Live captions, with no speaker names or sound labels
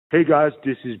Hey guys,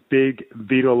 this is Big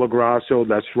Vito LaGrasso.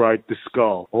 That's right, the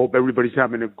Skull. I hope everybody's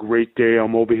having a great day.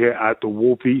 I'm over here at the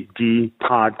Wolfie D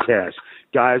Podcast.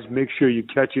 Guys, make sure you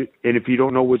catch it. And if you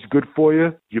don't know what's good for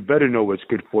you, you better know what's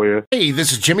good for you. Hey,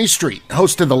 this is Jimmy Street,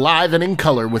 host of the Live and in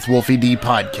Color with Wolfie D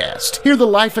podcast. Hear the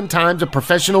life and times of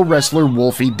professional wrestler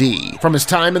Wolfie D. From his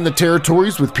time in the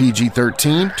territories with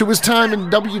PG-13 to his time in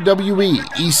WWE,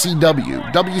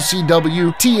 ECW,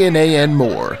 WCW, TNA, and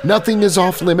more. Nothing is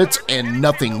off limits and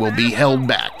nothing will be held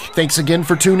back. Thanks again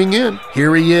for tuning in.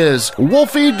 Here he is,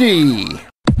 Wolfie D.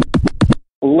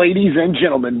 Ladies and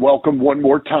gentlemen, welcome one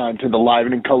more time to the Live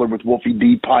and in Color with Wolfie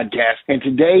D podcast. And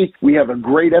today we have a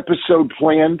great episode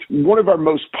planned, one of our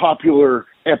most popular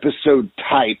episode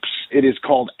types. It is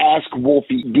called Ask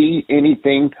Wolfie D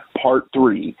Anything Part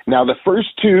 3. Now, the first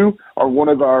two are one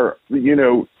of our,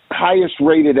 highest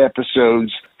rated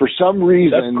episodes. For some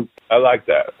reason... I like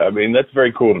that. I mean, that's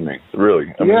very cool to me, really.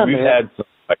 I mean, we've had some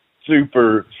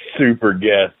super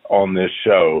guests on this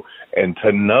show, and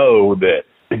to know that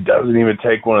it doesn't even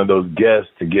take one of those guests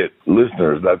to get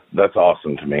listeners, that's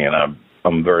awesome to me, and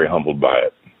I'm very humbled by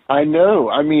it. I know.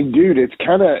 I mean, dude, it's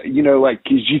kind of,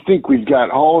 because you think we've got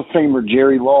Hall of Famer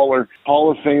Jerry Lawler, Hall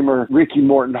of Famer Ricky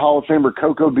Morton, Hall of Famer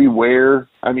Coco Beware,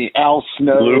 I mean, Al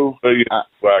Snow. Luke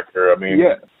Wacker. I mean,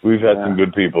 we've had some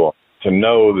good people. To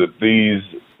know that these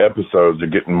episodes are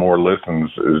getting more listens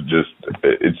is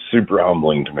it's super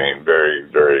humbling to me, very,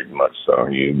 very much so.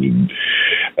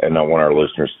 And I want our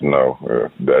listeners to know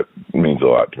that means a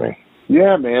lot to me.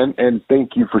 Yeah, man, and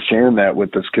thank you for sharing that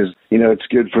with us because, it's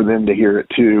good for them to hear it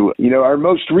too. Our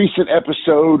most recent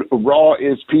episode, Raw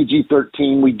is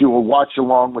PG-13. We do a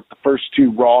watch-along with the first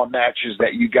two Raw matches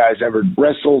that you guys ever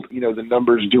wrestled. The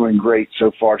numbers doing great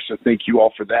so far, so thank you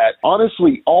all for that.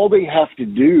 Honestly, all they have to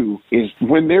do is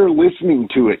when they're listening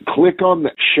to it, click on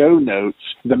the show notes.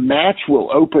 The match will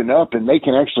open up and they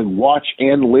can actually watch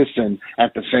and listen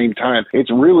at the same time.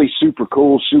 It's really super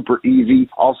cool, super easy.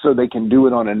 Also, they can do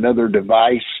it on another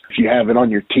device. If you have it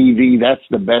on your TV, that's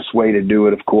the best way to do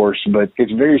it, of course, but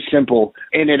it's very simple,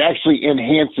 and it actually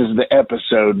enhances the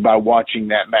episode by watching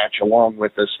that match along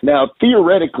with us. Now,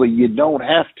 theoretically, you don't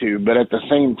have to, but at the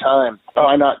same time,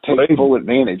 why not take full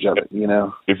advantage of it,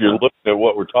 If you're looking at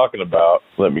what we're talking about,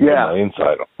 let me get my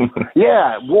insight on.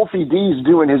 Yeah, Wolfie D's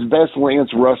doing his best Lance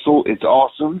Russell. It's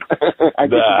awesome. I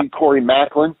get to be Corey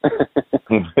Macklin.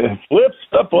 Flips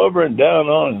up over and down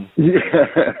on him.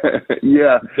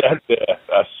 Yeah.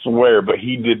 I swear, but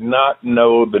he did not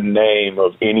know the name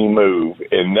of any move,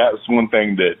 and that's one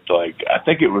thing that, I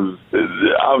think it was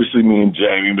obviously me and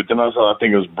Jamie, but then also I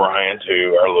think it was Brian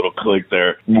too, our little clique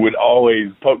there, would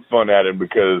always poke fun at him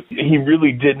because he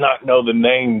really did not know the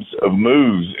names of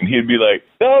moves, and he'd be like,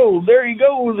 "Oh, there he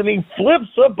goes," and he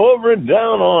flips up over and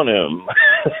down on him.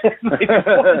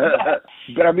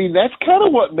 But I mean, that's kind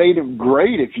of what made him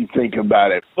great if you think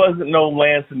about it. Wasn't no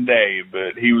Lance and Dave,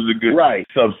 but he was a good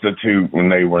substitute when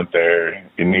they weren't there,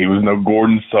 and he was no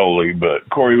Gordon Soley, but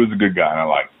Corey was a good guy, and I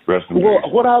liked him. Rest in peace.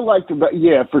 What I liked about,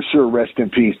 for sure, rest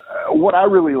in peace. What I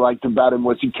really liked about him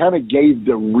was he kind of gave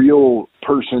the real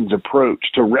person's approach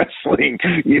to wrestling.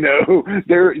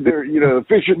 They're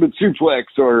fisherman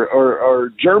suplex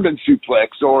or German suplex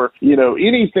or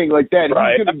anything like that.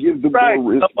 Right. He's going to give the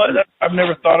more I've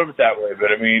never thought of it that way,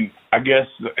 but I mean, I guess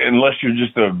unless you're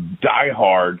just a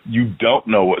diehard, you don't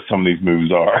know what some of these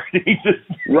moves are.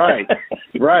 Right.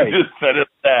 He just said it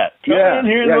that. Come in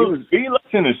here, those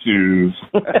tennis shoes.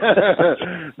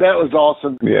 That was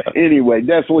awesome. Yeah. Anyway,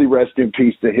 definitely rest in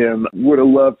peace to him. Would have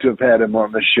loved to have had him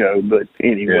on the show, but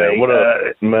anyway. Yeah, what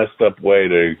a messed up way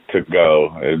to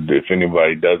go. If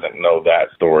anybody doesn't know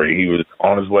that story, he was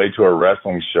on his way to a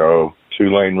wrestling show,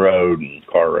 2-lane road, and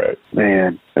car wreck.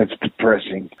 Man, that's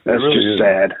depressing. That's really just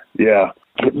sad. Yeah.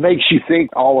 It makes you think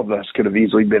all of us could have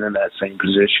easily been in that same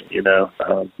position,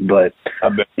 but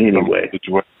anyway.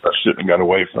 I shouldn't have got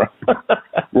away from.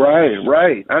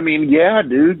 Right. I mean, yeah,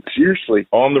 dude, seriously.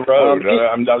 On the road.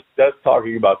 I'm just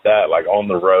talking about that, on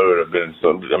the road.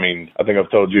 I think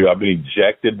I've told you, I've been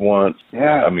ejected once.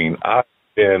 Yeah. I mean, I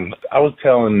was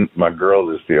telling my girl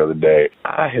this the other day,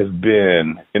 I have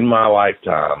been, in my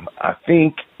lifetime, I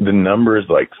think the number is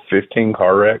 15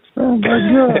 car wrecks. Oh, my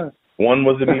God. One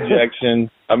was an ejection.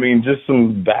 I mean, just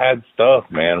some bad stuff,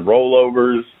 man.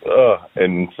 Rollovers,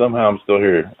 and somehow I'm still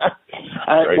here.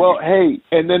 Well, hey,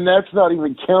 and then that's not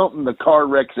even counting the car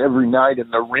wrecks every night in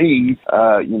the ring,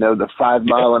 the 5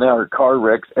 mile an hour car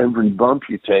wrecks, every bump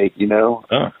you take,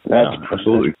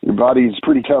 absolutely. Your body's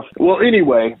pretty tough. Well,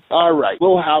 anyway, all right,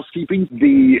 little housekeeping.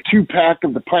 The 2-pack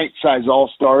of the pint-size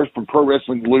All-Stars from Pro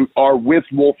Wrestling Loot are with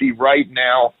Wolfie right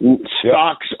now.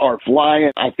 Stocks are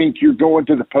flying. I think you're going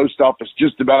to the post office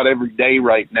just about every day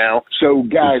right now. So,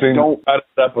 guys, don't... I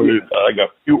got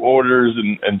a few orders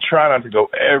and try not to go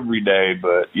every day,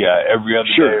 but every other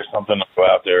day or something, I'll go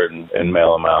out there and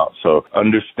mail them out. So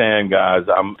understand, guys,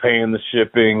 I'm paying the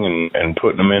shipping and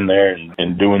putting them in there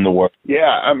and doing the work.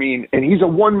 Yeah, I mean, and he's a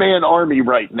one-man army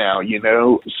right now,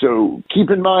 so keep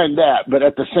in mind that. But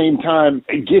at the same time,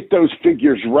 get those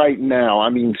figures right now. I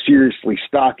mean, seriously,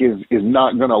 stock is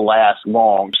not going to last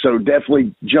long. So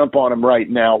definitely jump on them right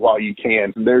now while you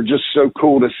can. They're just so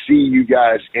cool to see you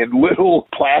guys in little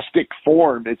plastic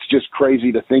form. It's just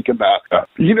crazy to think about.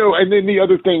 And then the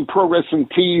other thing, Pro Wrestling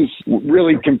Tees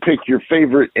really can pick your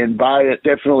favorite and buy it.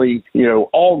 Definitely,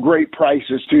 all great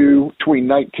prices too, between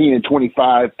 $19 and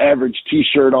 $25. Average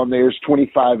T-shirt on there is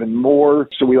 $25 and more.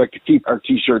 So we like to keep our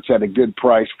T-shirts at a good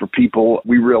price for people.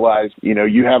 We realize,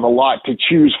 you have a lot to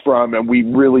choose from, and we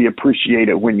really appreciate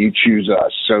it when you choose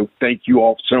us. So thank you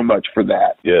all so much for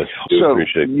that. Yes, so,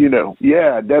 appreciate it.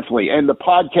 Yeah, definitely. And the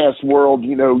podcast world,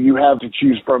 you have to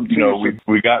choose from too.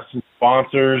 We got some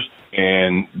sponsors,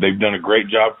 and they've done a great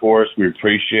job for us. We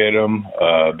appreciate them.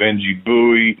 Benji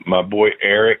Bowie, my boy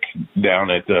Eric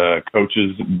down at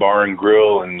Coach's Bar and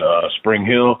Grill in Spring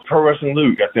Hill. Pro Wrestling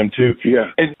Loot got them too.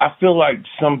 Yeah. And I feel like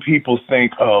some people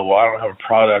think, oh, well, I don't have a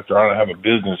product or I don't have a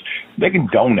business. They can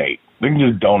donate. They can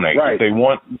just donate if they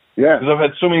want. Yeah. Because I've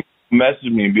had so many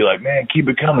message me and be like, man, keep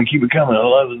it coming. I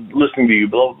love listening to you,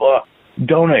 blah, blah, blah.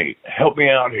 Donate. Help me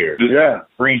out here. This is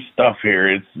free stuff here.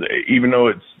 It's even though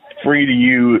it's free to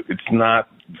you, it's not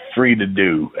free to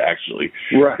do, actually.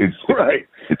 Right. It's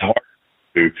hard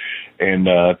to do. And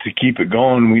to keep it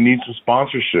going, we need some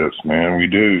sponsorships, man. We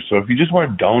do. So if you just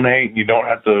want to donate, you don't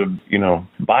have to,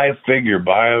 buy a figure,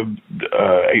 buy a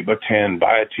 8x10,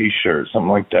 buy a T-shirt, something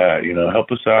like that.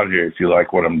 Help us out here if you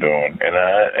like what I'm doing. And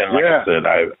like I said,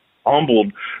 I'm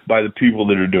humbled by the people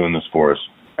that are doing this for us.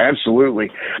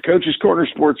 Absolutely. Coach's Corner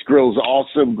Sports Grill is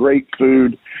awesome. Great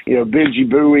food. Benji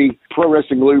Bowie, Pro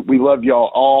Wrestling Loot, we love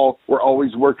y'all all. We're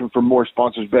always working for more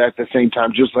sponsors, but at the same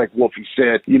time, just like Wolfie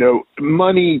said,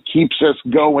 money keeps us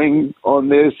going on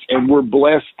this, and we're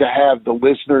blessed to have the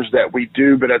listeners that we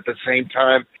do, but at the same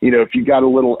time, if you got a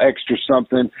little extra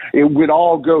something, it would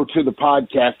all go to the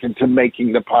podcast and to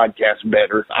making the podcast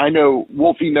better. I know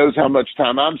Wolfie knows how much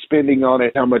time I'm spending on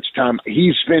it, how much time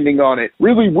he's spending on it.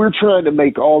 Really, we're trying to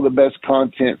make all the best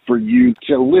content for you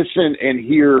to listen and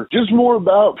hear just more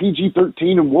about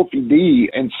PG-13 and Wolfie D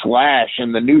and Slash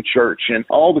and the new church and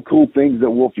all the cool things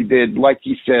that Wolfie did. Like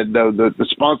he said, though, the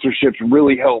sponsorships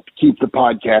really help keep the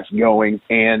podcast going.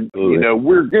 And,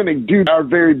 we're going to do our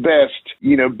very best.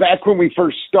 Back when we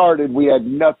first started, we had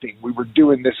nothing. We were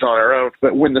doing this on our own.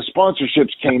 But when the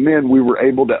sponsorships came in, we were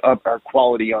able to up our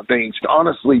quality on things, to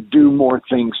honestly do more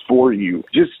things for you.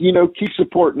 Just, keep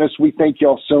supporting us. We thank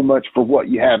y'all so much for what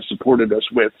you have supported us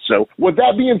with. So with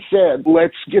that being said,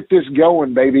 let's get this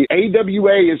going, baby.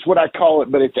 AWA is what I call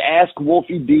it, but it's Ask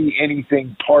Wolfie D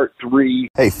Anything Part 3.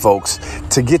 Hey folks,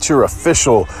 to get your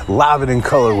official Live and in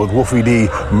Color with Wolfie D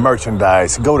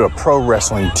merchandise, go to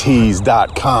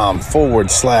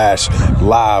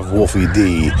ProWrestlingTees.com/Live Wolfie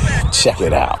D. Check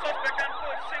it out.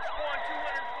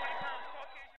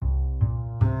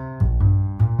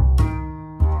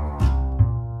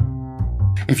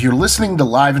 If you're listening to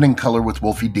Live and in Color with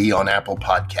Wolfie D on Apple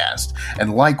Podcast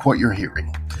and like what you're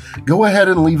hearing, go ahead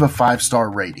and leave a 5-star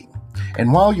rating.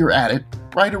 And while you're at it,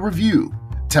 write a review.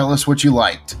 Tell us what you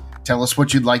liked. Tell us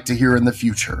what you'd like to hear in the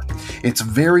future. It's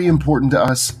very important to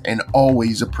us and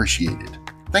always appreciated.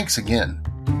 Thanks again.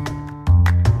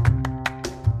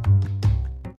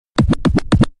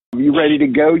 You ready to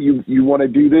go? You want to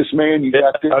do this, man? You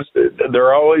got this?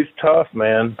 They're always tough,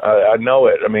 man. I know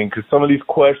it. I mean, because some of these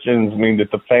questions,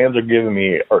 that the fans are giving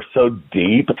me are so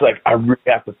deep. It's like I really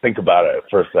have to think about it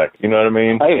for a second. You know what I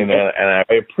mean? And I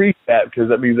appreciate that because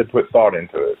that means I put thought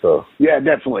into it. So yeah,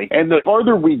 definitely. And the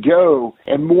farther we go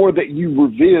and more that you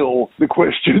reveal, the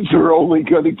questions are only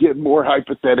going to get more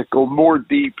hypothetical, more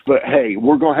deep. But hey,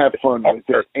 we're going to have fun with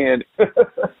it. And,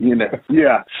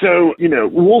 yeah. So,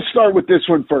 we'll start with this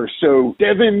one first. So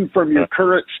Devin from your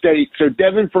current state, so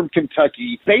Devin from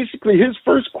Kentucky, basically his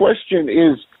first question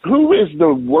is, who is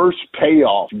the worst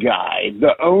payoff guy?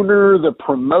 The owner, the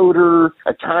promoter,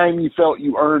 a time you felt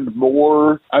you earned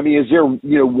more? I mean, is there,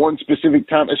 one specific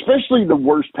time, especially the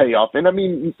worst payoff? And I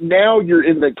mean, now you're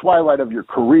in the twilight of your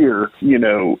career,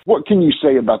 what can you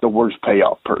say about the worst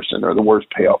payoff person or the worst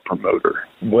payoff promoter?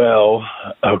 Well,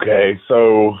 okay,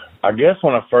 so I guess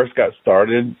when I first got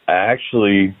started, I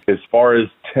actually, as far as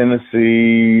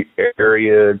Tennessee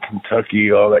area,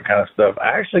 Kentucky, all that kind of stuff,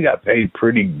 I actually got paid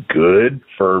pretty good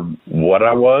for what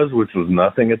I was, which was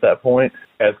nothing at that point,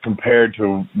 as compared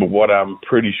to what I'm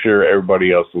pretty sure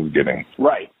everybody else was getting.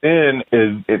 Right. And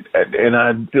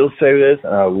I still say this,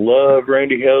 and I love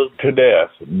Randy Hills to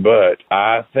death, but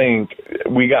I think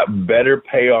we got better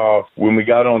payoff when we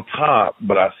got on top,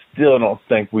 but I still don't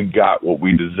think we got what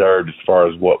we deserved as far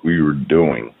as what we were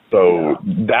doing. So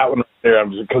that one there,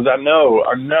 I'm just, because I know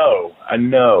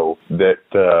that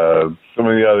some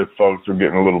of the other folks were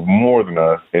getting a little more than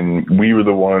us, and we were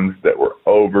the ones that were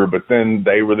over, but then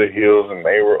they were the heels and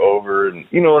they were over, and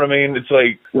you know what I mean? It's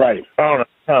like, right. I don't know,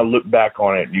 kind of look back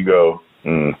on it and you go,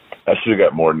 I should have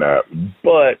got more than that.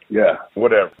 But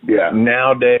whatever. Yeah.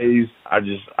 Nowadays, I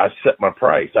set my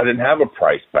price. I didn't have a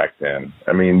price back then.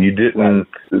 I mean, you didn't.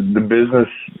 The business,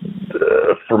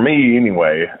 for me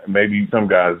anyway, maybe some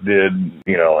guys did.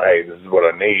 Hey, this is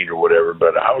what I need or whatever.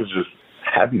 But I was just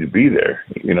happy to be there.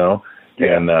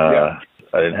 And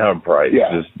I didn't have a price.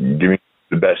 Yeah. Just give me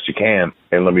the best you can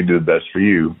and let me do the best for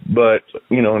you. But,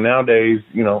 nowadays,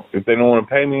 if they don't want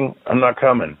to pay me, I'm not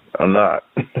coming. I'm not.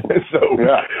 So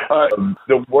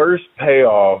the worst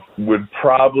payoff would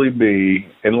probably be,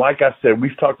 and like I said,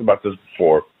 we've talked about this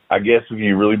before, I guess if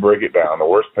you really break it down, the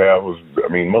worst payoff was,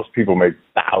 most people make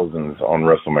thousands on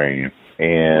WrestleMania.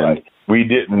 And we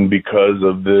didn't because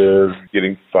of the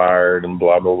getting fired and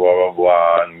blah, blah, blah, blah,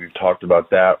 blah. And we've talked about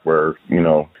that where,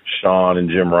 Sean and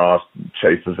Jim Ross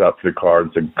chased us out to the car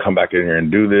and said, come back in here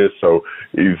and do this. So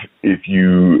if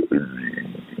you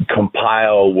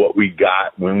compile what we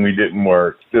got when we didn't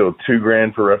work, still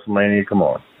 $2,000 for WrestleMania, come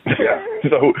on.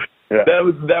 So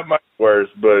that might be worse.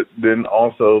 But then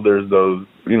also there's those,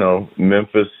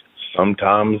 Memphis,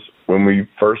 sometimes when we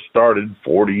first started,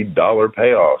 $40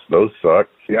 payoffs. Those suck.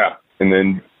 Yeah. And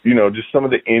then, just some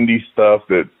of the indie stuff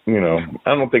that,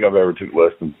 I don't think I've ever took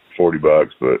less than $40,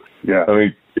 but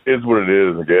it is what it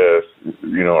is, I guess.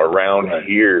 Around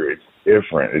here, it's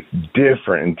different. It's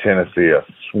different in Tennessee. I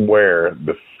swear.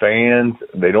 The fans,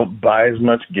 they don't buy as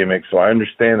much gimmick, so I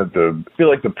understand that I feel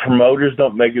like the promoters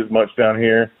don't make as much down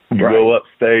here. You go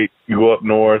upstate, you go up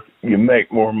north, you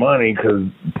make more money because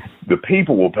the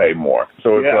people will pay more.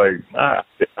 So it's like,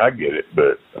 I get it,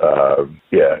 but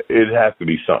it'd have to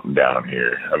be something down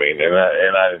here. I mean, and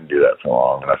I didn't do that for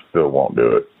long, and I still won't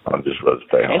do it. I'll just rather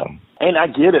stay home. And I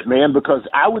get it, man, because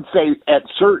I would say at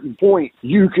certain point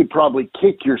you could probably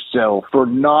kick yourself for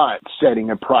not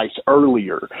setting a price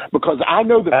earlier, because I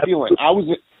know the feeling. I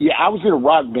was in a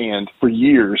rock band for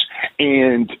years,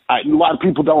 and a lot of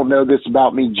people don't know this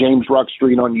about me. James Rock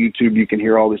Street on YouTube, you can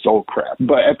hear all this old crap.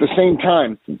 But at the same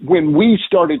time, when we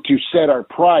started to set our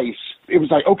price, it was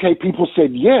like, okay, people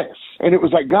said yes. And it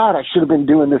was like, God, I should have been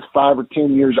doing this 5 or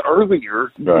 10 years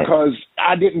earlier because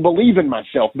I didn't believe in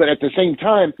myself. But at the same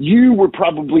time, you were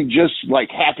probably just like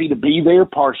happy to be there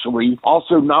partially,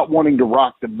 also not wanting to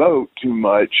rock the boat too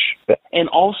much. And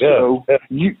also,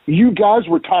 you guys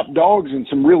were top dogs in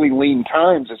some really lean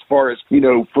times as far as,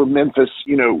 for Memphis,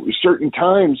 certain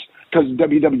times. Because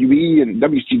WWE and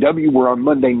WCW were on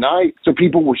Monday night, so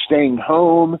people were staying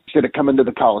home instead of coming to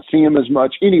the Coliseum as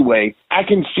much. Anyway, I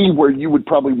can see where you would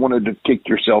probably wanted to kick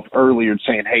yourself earlier and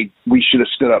saying, hey, we should have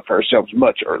stood up for ourselves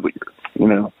much earlier,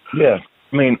 Yeah.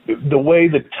 I mean, the way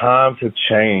the times have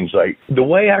changed, like the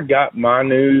way I got my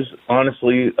news,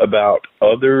 honestly, about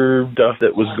other stuff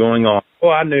that was going on,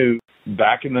 I knew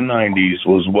back in the 90s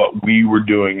was what we were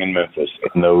doing in Memphis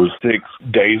in those 6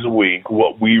 days a week,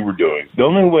 what we were doing. The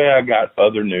only way I got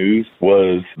other news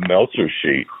was Meltzer's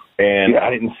sheet. And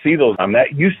I didn't see those.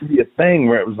 That used to be a thing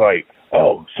where it was like,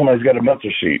 oh, somebody's got a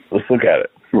Meltzer sheet. Let's look at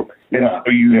it. And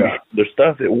so the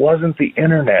stuff, it wasn't the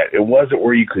internet. It wasn't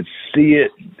where you could see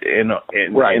it and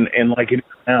like it is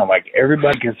now. Like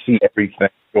everybody can see everything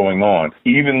going on.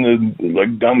 Even the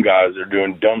dumb guys that are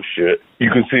doing dumb shit, you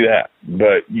can see that,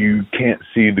 but you can't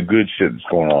see the good shit that's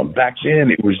going on. Back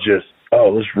then, it was just,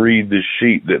 let's read this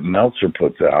sheet that Meltzer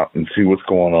puts out and see what's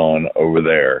going on over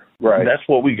there. Right. That's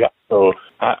what we got. So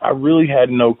I really had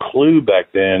no clue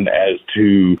back then as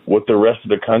to what the rest of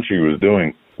the country was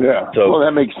doing. Yeah. So, well,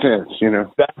 that makes sense,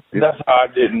 That's how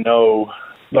I didn't know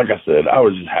like I said, I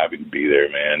was just happy to be there,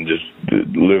 man. Just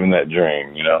living that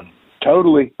dream, you know.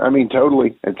 Totally. I mean,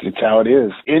 totally. It's how it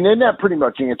is. And then that pretty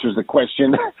much answers the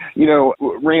question. You know,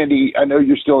 Randy, I know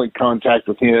you're still in contact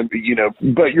with him, you know,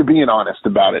 but you're being honest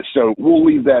about it. So we'll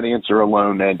leave that answer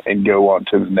alone and go on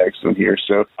to the next one here.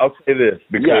 So I'll say this,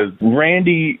 because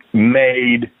Randy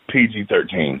made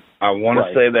PG-13. I want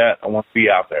to say that. I want to be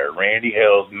out there. Randy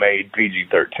Hales made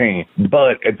PG-13.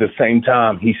 But at the same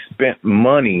time, he spent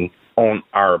money on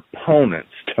our opponents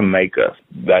to make us.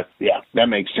 That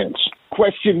makes sense.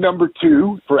 Question number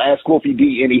 2 for Ask Wolfie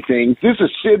D Anything. This is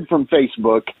Sid from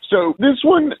Facebook. So this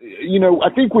one, you know, I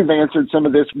think we've answered some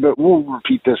of this, but we'll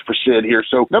repeat this for Sid here.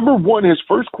 So number 1, his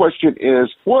first question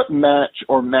is, what match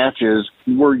or matches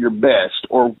were your best?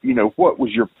 Or, you know, what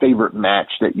was your favorite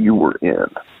match that you were in?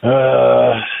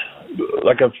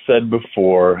 Like I've said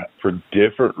before, for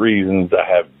different reasons, I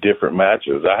have different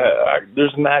matches.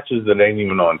 There's matches that ain't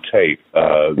even on tape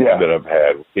that I've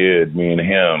had with Kid, me and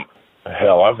him.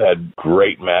 Hell, I've had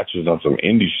great matches on some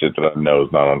indie shit that I know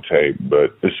is not on tape.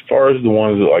 But as far as the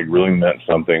ones that like really meant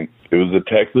something, it was the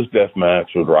Texas Death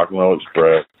Match with Rock and Roll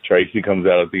Express. Tracy comes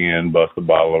out at the end, busts the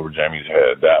bottle over Jamie's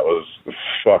head. That was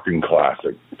fucking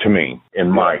classic to me, in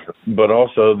my. But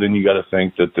also, then you got to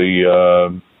think that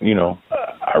you know,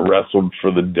 I wrestled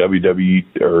for the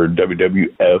WWE or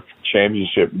WWF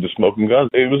Championship with the Smoking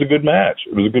Guns. It was a good match.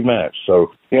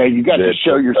 So yeah, you got to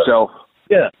show yourself.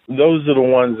 Yeah, those are the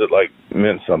ones that, like,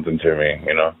 meant something to me,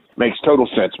 you know. Makes total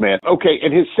sense, man. Okay,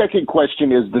 and his second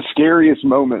question is the scariest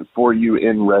moment for you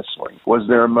in wrestling. Was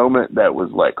there a moment that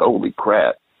was like, holy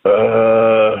crap?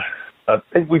 I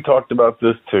think we talked about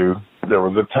this, too. There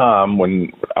was a time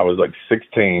when I was, like,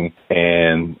 16,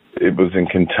 and it was in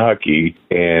Kentucky,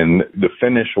 and the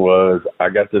finish was I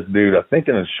got this dude, I think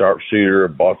in a sharpshooter or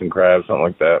Boston Crab, something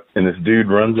like that, and this dude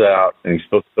runs out, and he's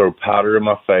supposed to throw powder in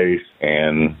my face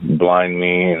and blind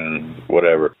me and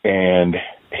whatever, and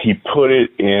he put it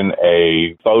in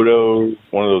a photo,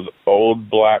 one of those old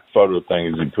black photo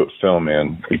things you put film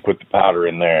in. He put the powder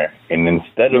in there, and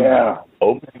instead of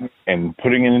opening and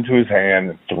putting it into his hand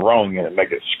and throwing it and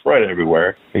make it spread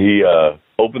everywhere, he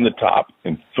opened the top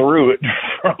and threw it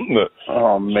from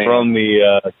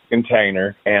the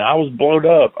container, and I was blowed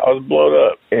up.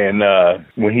 And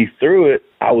when he threw it,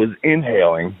 I was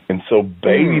inhaling, and so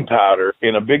baby powder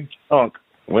in a big chunk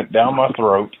went down my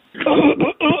throat.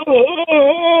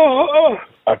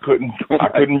 I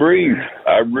couldn't breathe.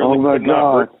 I really could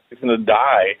not breathe. I was going to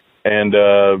die, and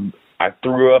I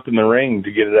threw up in the ring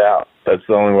to get it out. That's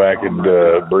the only way I could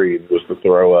breathe, was to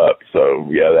throw up. So,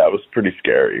 yeah, that was pretty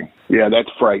scary. Yeah, that's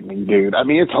frightening, dude. I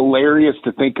mean, it's hilarious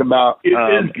to think about,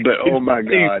 but oh, my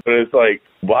God. But it's like,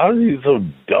 why was he so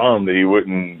dumb that he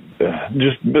wouldn't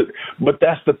but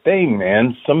that's the thing,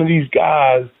 man. Some of these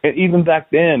guys, and even back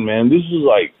then, man, this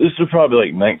was probably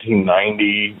like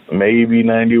 1990, maybe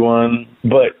 91.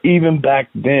 But even back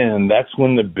then, that's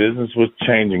when the business was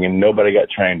changing and nobody got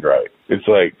trained right. It's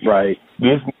like,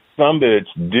 this some bitch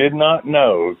did not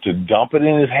know to dump it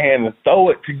in his hand and throw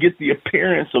it to get the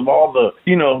appearance of all the,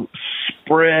 you know,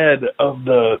 spread of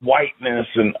the whiteness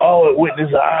and, it went in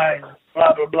his eyes.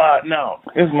 Blah, blah, blah. No,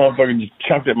 this motherfucker just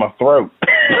chunked at my throat.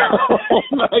 Oh,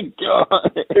 my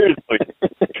God. Seriously.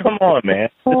 Come on, man.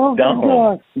 It's dumb.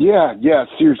 God. Yeah,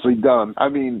 seriously dumb. I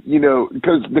mean, you know,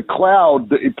 because the cloud,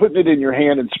 putting it in your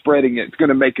hand and spreading it, it's going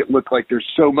to make it look like there's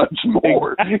so much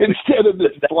more instead of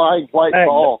this flying white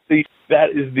ball. That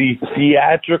is the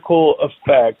theatrical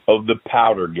effect of the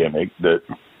powder gimmick that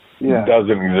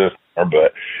doesn't exist.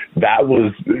 But that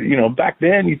was, you know, back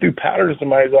then you threw powder in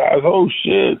somebody's eyes. Oh,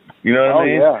 shit. You know what I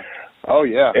mean? Oh,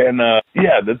 yeah. And,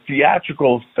 the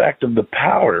theatrical effect of the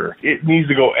powder, it needs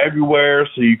to go everywhere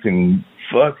so you can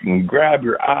fucking grab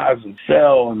your eyes and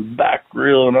sell and back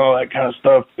reel and all that kind of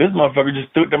stuff. This motherfucker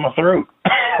just threw it down my throat.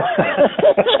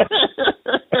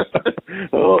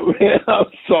 Oh, man,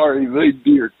 I'm sorry.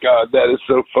 Dear God, that is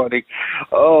so funny.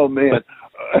 Oh, man.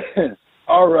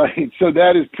 All right, so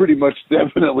that is pretty much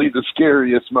definitely the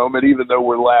scariest moment, even though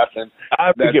we're laughing.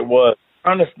 I think it was.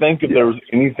 I'm trying to think if there was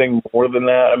anything more than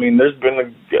that. I mean, there's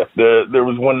been there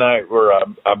was one night where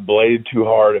I bladed too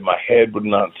hard and my head would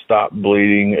not stop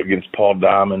bleeding against Paul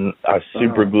Diamond. I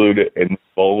super glued it and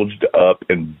bulged up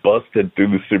and busted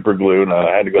through the super glue, and I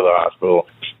had to go to the hospital.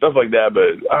 Stuff like that,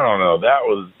 but I don't know. That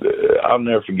was I'll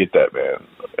never forget that, man,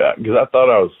 because I thought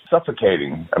I was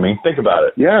suffocating. I mean, think about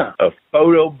it. Yeah, a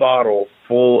photo bottle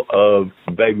full of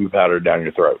baby powder down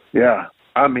your throat. Yeah,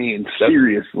 I mean,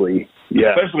 seriously.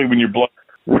 Yeah, especially when you're blood.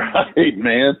 Right,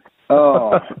 man.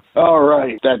 Oh, all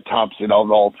right. That tops it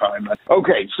all time.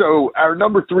 Okay, so our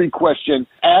number 3 question,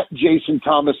 at Jason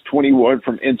Thomas 21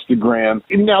 from Instagram.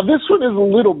 Now, this one is a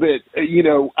little bit, I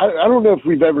don't know if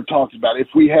we've ever talked about it. If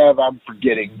we have, I'm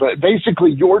forgetting. But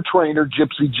basically, your trainer,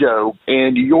 Gypsy Joe,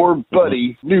 and your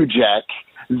buddy, New Jack,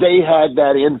 they had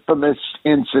that infamous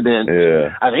incident.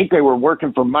 Yeah. I think they were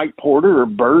working for Mike Porter or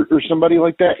Byrd or somebody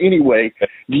like that. Anyway,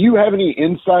 do you have any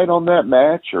insight on that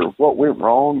match or what went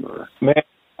wrong? Or? Man,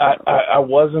 I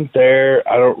wasn't there.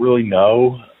 I don't really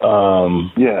know.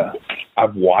 Yeah.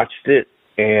 I've watched it,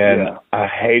 and I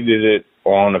hated it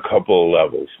on a couple of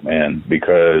levels, man,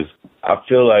 because I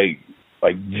feel like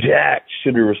Jack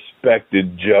should have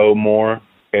respected Joe more,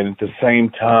 and at the same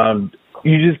time,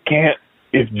 you just can't.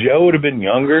 If Joe would have been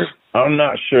younger, I'm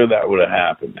not sure that would have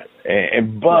happened.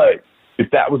 But if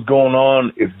that was going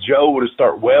on, if Joe would have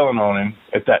started wailing on him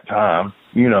at that time,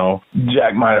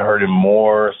 Jack might have hurt him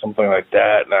more or something like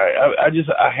that. And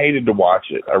I hated to watch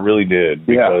it. I really did,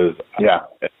 because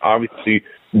obviously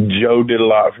Joe did a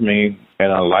lot for me,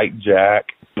 and I like Jack,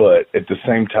 but at the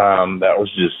same time, it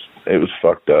was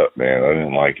fucked up, man. I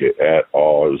didn't like it at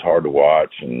all. It was hard to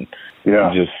watch, and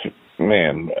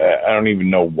man, I don't even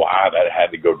know why that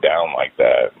had to go down like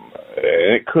that.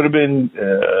 It could have been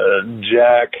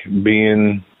Jack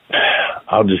being,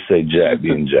 I'll just say Jack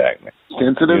being Jack, man.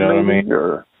 Sensitive, you know what I mean?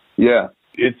 Or, yeah.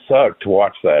 It sucked to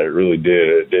watch that. It really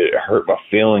did. It hurt my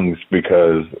feelings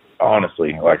because,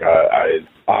 honestly, I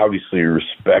obviously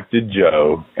respected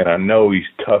Joe, and I know he's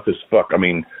tough as fuck. I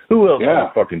mean, who else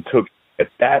fucking took at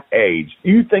that age?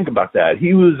 You think about that.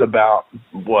 He was about,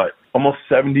 almost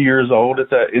 70 years old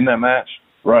in that match?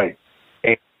 Right.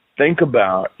 And think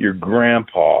about your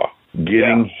grandpa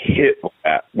getting hit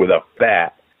with a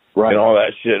bat and all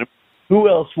that shit. Who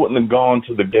else wouldn't have gone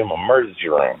to the damn emergency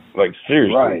room? Like,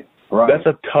 seriously. Right. That's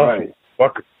a tough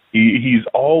fucker. He's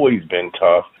always been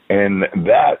tough, and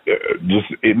that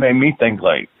it made me think,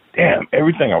 like, damn,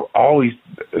 everything I've always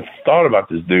thought about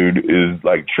this dude is,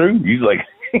 like, true. He's like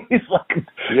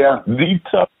the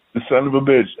toughest son of a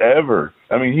bitch ever.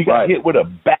 I mean, he got hit with a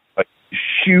bat, like,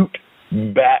 shoot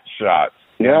bat shots.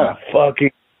 Yeah.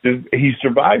 He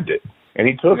survived it, and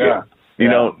he took it. You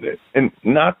know, and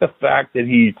not the fact that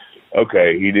he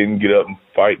didn't get up and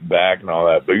fight back and all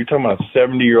that, but you're talking about a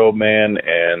 70-year-old man,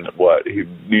 and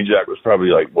New Jack was probably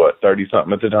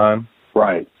 30-something at the time?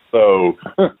 Right. So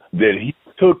that he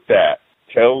took that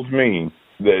tells me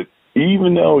that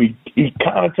even though he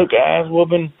kind of took ass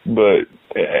whooping, but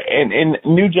and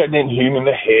New Jack didn't hit him in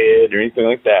the head or anything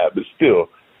like that, but still,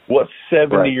 what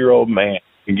 70-year-old man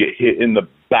can get hit in the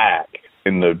back,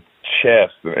 in the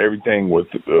chest and everything with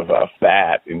a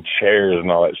bat and chairs and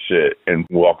all that shit and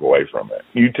walk away from it?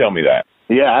 You tell me that.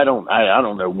 Yeah, I don't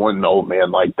know one old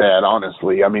man like that,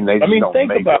 honestly. I mean, don't think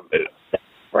make about them. it. That's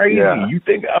crazy. Yeah. You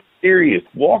think I'm serious?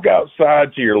 Walk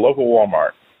outside to your local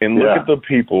Walmart and look at the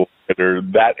people that are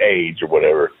that age or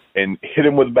whatever and hit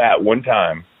them with a bat one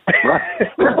time. Right.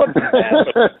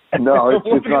 No,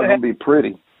 it's not going to be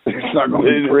pretty. It's not going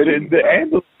to be pretty. The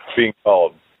ambulance is being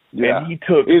called. Yeah. And he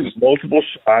took multiple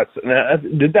shots. Now,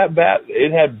 did that bat,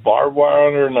 it had barbed wire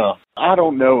on it or no? I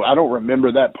don't know. I don't remember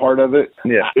that part of it.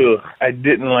 Yeah. I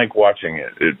didn't like watching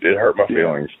it. It hurt my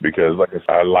feelings because, like I said,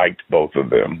 I liked both of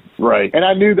them. Right. And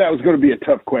I knew that was going to be a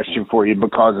tough question for you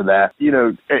because of that. You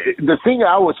know, the thing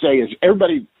I would say is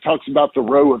everybody talks about the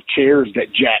row of chairs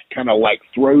that Jack kind of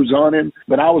throws on him,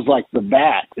 but I was like, the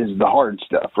bat is the hard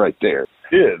stuff right there.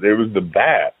 Yeah, there was the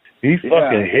bat. He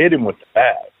fucking hit him with the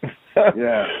bat.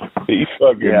 Yeah. He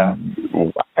fucking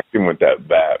whacked him with that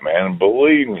bat, man.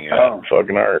 Believe me, that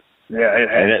fucking hurt. Yeah, it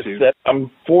had to. I'm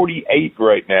 48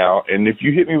 right now, and if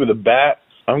you hit me with a bat,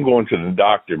 I'm going to the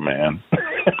doctor, man.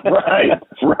 Right,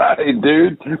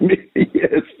 dude.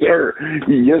 Yes, sir.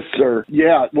 Yes, sir.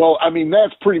 Yeah, well, I mean,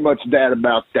 that's pretty much that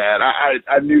about that.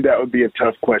 I knew that would be a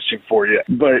tough question for you,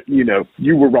 but,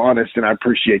 you were honest, and I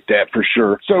appreciate that for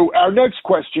sure. So our next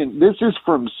question, this is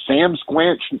from Sam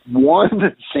Squanch1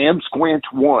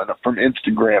 from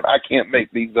Instagram. I can't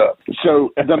make these up. So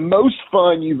the most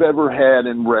fun you've ever had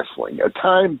in wrestling, a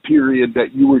time period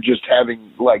that you were just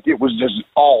having, it was just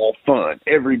all fun,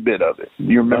 every bit of it. Do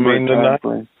you remember the time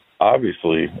frame?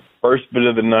 Obviously. First bit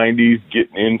of the 90s,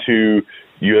 getting into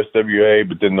USWA,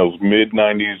 but then those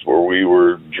mid-90s where we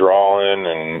were drawing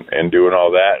and doing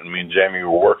all that, and me and Jamie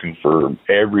were working for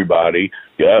everybody.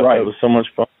 Yeah, It was so much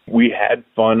fun. We had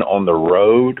fun on the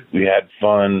road. We had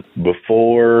fun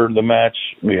before the match.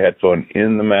 We had fun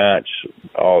in the match.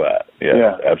 All that.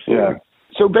 Yeah, absolutely. Yeah.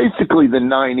 So basically the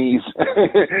 90s,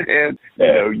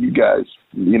 and, you guys,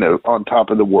 on top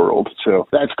of the world. So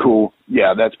that's cool.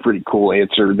 Yeah, that's pretty cool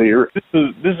answer there.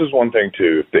 This is one thing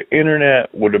too. If the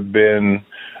internet would have been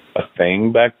a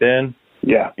thing back then,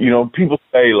 yeah, people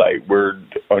say like we're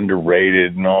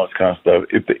underrated and all this kind of stuff.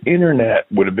 If the internet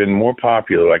would have been more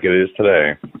popular like it is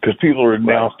today, because people are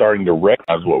now starting to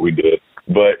recognize what we did.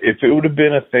 But if it would have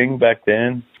been a thing back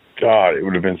then, God, it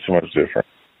would have been so much different.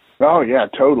 Oh, yeah,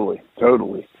 totally.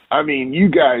 I mean, you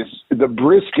guys, the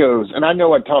Briscoes, and I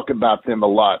know I talk about them a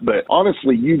lot, but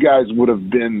honestly, you guys would have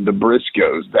been the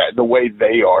Briscoes the way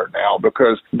they are now,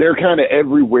 because they're kind of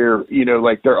everywhere,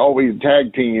 like they're always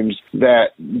tag teams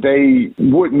that they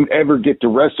wouldn't ever get to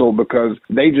wrestle because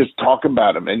they just talk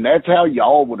about them. And that's how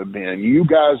y'all would have been. You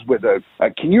guys with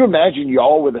can you imagine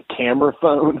y'all with a camera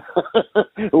phone?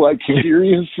 Like,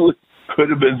 seriously? Could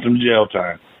have been some jail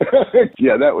time.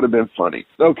 Yeah, that would have been funny.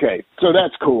 Okay, so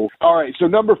that's cool. All right, so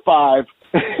number 5.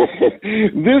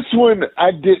 This one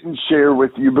I didn't share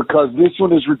with you because this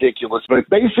one is ridiculous. But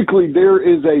basically, there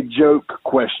is a joke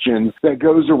question that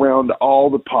goes around all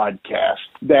the podcasts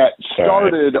that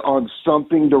started on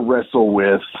something to wrestle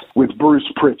with Bruce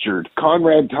Pritchard.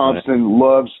 Conrad Thompson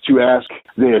loves to ask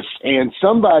this. And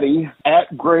somebody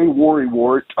at Gray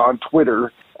Worrywart on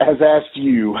Twitter has asked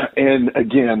you, and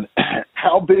again,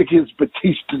 how big is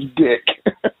Batista's dick?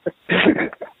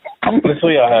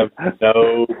 Honestly, I have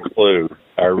no clue.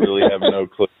 I really have no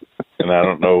clue. And I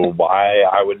don't know why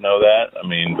I would know that. I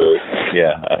mean, but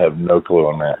yeah, I have no clue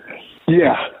on that.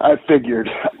 Yeah, I figured.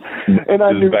 And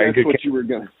I knew that's what you were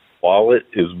going to. Wallet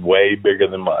is way bigger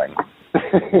than mine.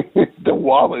 The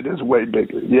wallet is way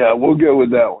bigger. Yeah, we'll go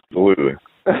with that one. Absolutely.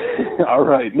 All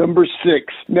right, number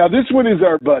 6. Now, this one is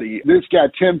our buddy. This guy,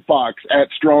 Tim Fox, at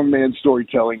Strongman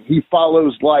Storytelling. He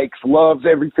follows, likes, loves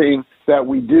everything that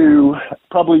we do.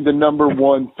 Probably the number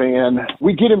 1 fan.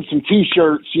 We get him some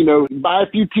T-shirts, buy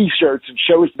a few T-shirts and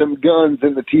show us them guns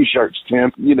in the T-shirts,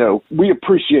 Tim. We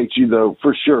appreciate you, though,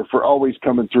 for sure, for always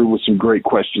coming through with some great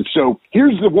questions. So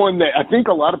here's the one that I think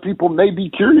a lot of people may be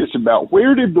curious about.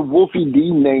 Where did the Wolfie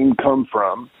D name come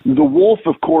from? The wolf,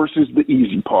 of course, is the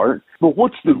easy part. But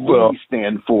what's the D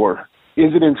stand for?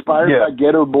 Is it inspired by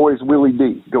Ghetto Boys Willie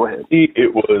D? Go ahead.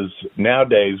 It was,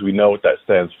 nowadays we know what that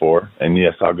stands for, and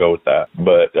yes, I'll go with that.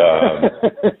 But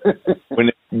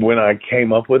when I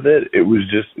came up with it, it was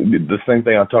just the same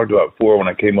thing I talked about before when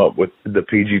I came up with the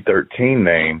PG-13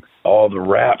 name. All the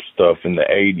rap stuff in the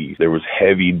 80s, there was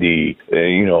Heavy D,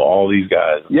 all these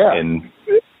guys. Yeah. And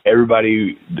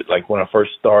everybody, like when I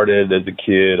first started as a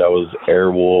kid, I was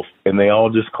Airwolf, and they all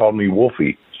just called me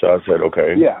Wolfie. So I said,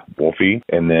 okay, Wolfie,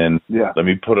 and then let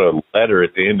me put a letter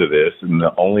at the end of this, and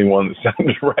the only one that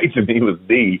sounded right to me was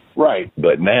D. Right.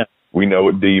 But now we know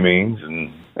what D means,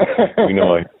 and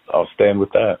I'll stand with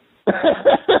that.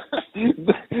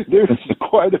 There's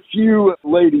quite a few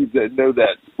ladies that know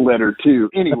that letter, too.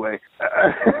 Anyway.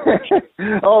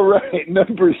 All right,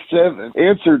 number 7.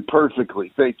 Answered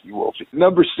perfectly. Thank you, Wolfie.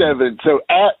 Number 7. So,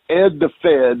 at Ed the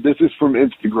Fed, this is from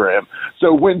Instagram.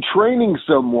 So, when training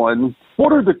someone,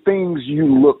 what are the things you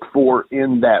look for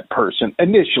in that person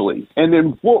initially? And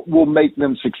then what will make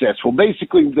them successful?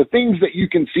 Basically, the things that you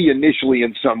can see initially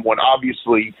in someone,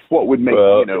 obviously, what would make,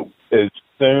 As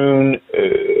soon,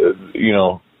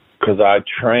 because I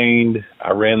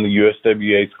ran the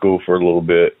USWA school for a little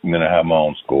bit, and then I had my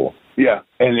own school. Yeah.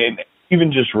 And then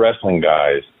even just wrestling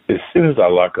guys, as soon as I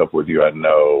lock up with you, I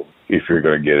know if you're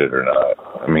going to get it or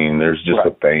not. I mean, there's just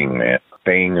a thing, man.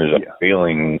 There's a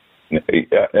feeling.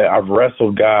 I've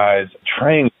wrestled guys,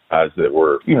 trained guys that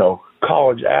were,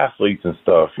 college athletes and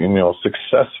stuff,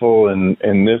 successful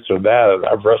in this or that.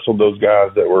 I've wrestled those guys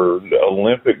that were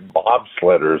Olympic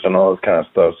bobsledders and all this kind of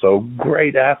stuff. So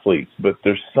great athletes, but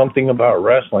there's something about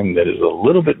wrestling that is a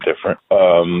little bit different.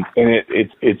 And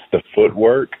it's the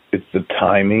footwork, it's the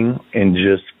timing, and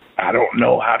just, I don't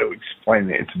know how to explain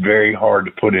it. It's very hard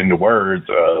to put into words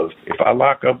of, if I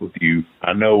lock up with you,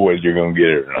 I know whether you're going to get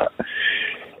it or not.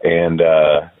 And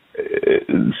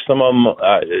some of them,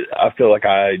 I feel like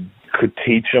I could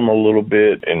teach them a little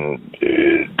bit and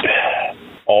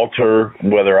alter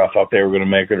whether I thought they were going to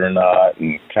make it or not,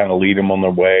 and kind of lead them on their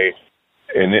way.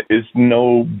 And it's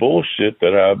no bullshit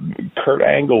that Kurt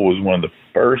Angle was one of the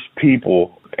first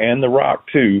people, and The Rock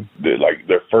too, that like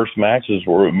their first matches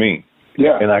were with me.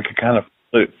 Yeah. And I could kind of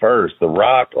flip it first. The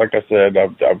Rock, like I said,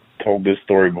 I've told this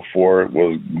story before, it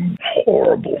was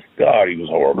horrible. God, he was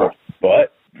horrible.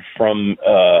 But from,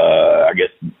 I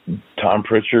guess, Tom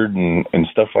Pritchard and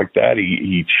stuff like that,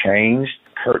 he changed.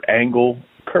 Kurt Angle's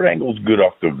good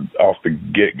off the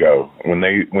get-go. When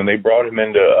they brought him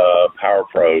into Power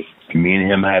Pros, me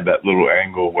and him had that little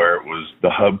angle where it was the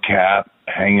hubcap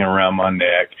hanging around my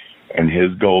neck, and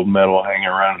his gold medal hanging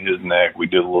around his neck. We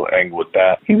did a little angle with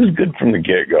that. He was good from the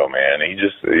get-go, man.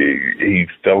 He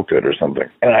felt good or something.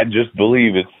 And I just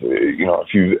believe it's, if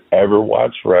you've ever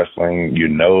watched wrestling,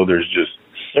 there's just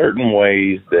certain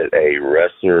ways that a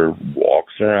wrestler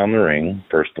walks around the ring,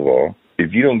 first of all.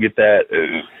 If you don't get that,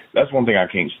 that's one thing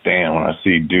I can't stand when I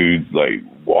see dudes, like,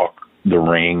 walk the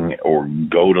ring or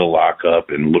go to lock up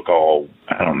and look all,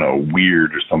 I don't know,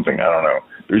 weird or something. I don't know.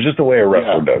 There's just a way a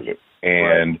wrestler does it.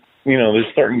 And, there's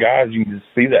certain guys you can just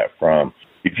see that from.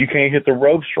 If you can't hit the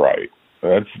ropes right,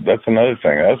 that's another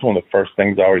thing. That's one of the first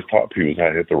things I always taught people is how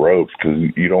to hit the ropes, because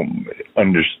you don't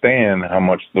understand how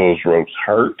much those ropes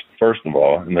hurt, first of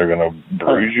all, and they're going to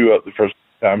bruise you up the first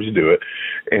times you do it.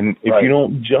 And if you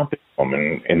don't jump at them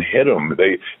and hit them,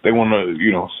 they want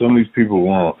to, some of these people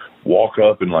want to walk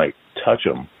up and, like, touch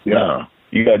them. No,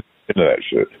 you got to get into that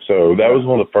shit. So that was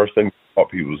one of the first things I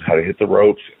taught people, is how to hit the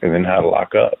ropes and then how to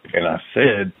lock up. And I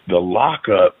said the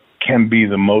lockup can be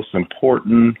the most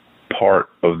important part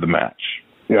of the match.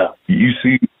 Yeah. You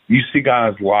see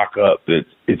guys lock up that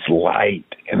it's light,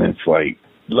 and it's like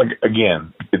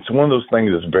again, it's one of those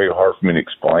things that's very hard for me to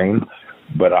explain,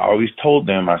 but I always told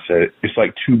them, I said, it's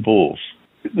like two bulls.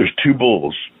 There's two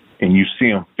bulls, and you see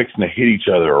them fixing to hit each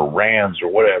other, or rams or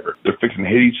whatever. They're fixing to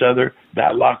hit each other.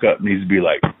 That lockup needs to be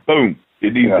like, boom.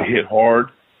 It needs to hit hard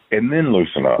and then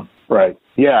loosen up. Right.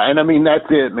 Yeah, and I mean, that's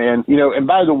it, man. And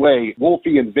by the way,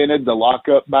 Wolfie invented the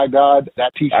lockup, by God.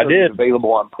 That T-shirt is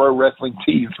available on Pro Wrestling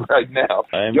Tees right now.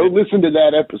 Go listen to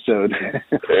that episode.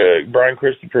 Brian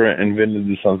Christopher invented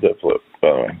the sunset flip, by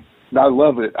the way. I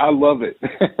love it.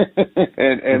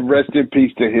 and rest in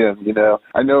peace to him,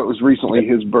 I know it was recently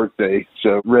his birthday,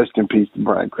 so rest in peace to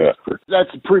Brian Christopher.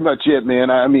 That's pretty much it, man.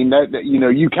 I mean, that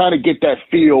you kind of get that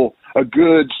feel, a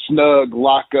good, snug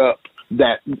lockup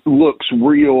that looks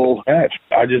real.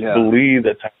 I just believe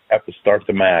that's how you have to start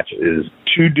the match, is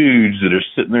two dudes that are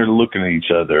sitting there looking at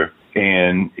each other.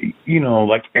 And,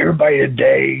 like everybody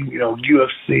today,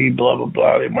 UFC, blah, blah,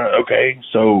 blah. They went, okay,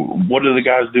 so what do the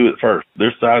guys do at first?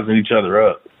 They're sizing each other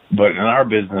up. But in our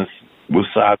business, we'll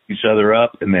size each other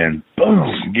up, and then,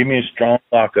 boom, give me a strong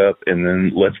lockup, and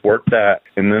then let's work that,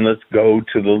 and then let's go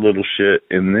to the little shit,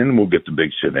 and then we'll get the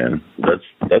big shit in.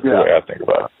 That's the way I think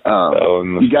about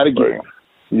it. You got to get...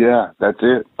 Yeah, that's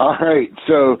it. All right,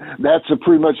 so that's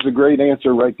pretty much the great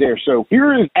answer right there. So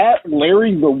here is at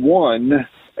Larry the One,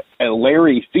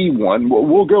 Larry C1.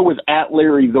 We'll go with at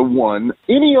Larry the One.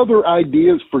 Any other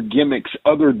ideas for gimmicks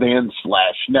other than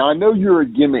Slash? Now, I know you're a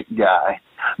gimmick guy,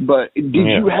 but did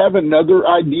you have another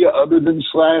idea other than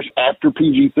Slash after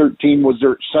PG-13? Was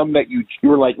there some that you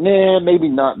were like, nah, maybe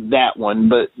not that one,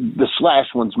 but the Slash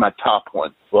one's my top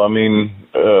one? Well, I mean,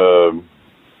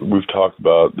 we've talked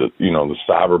about the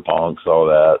cyberpunks, all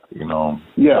that,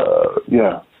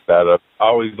 that I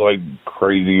always like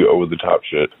crazy over the top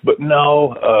shit. But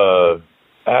no,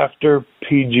 after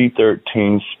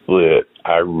PG-13 split,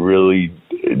 I really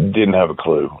didn't have a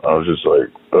clue. I was just like,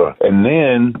 ugh. And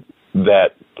then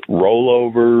that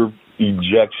rollover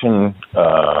ejection,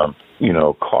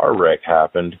 car wreck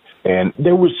happened, and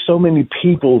there was so many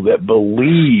people that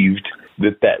believed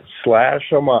that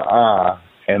slash on my eye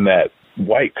and that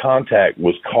white contact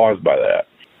was caused by that.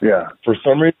 Yeah. For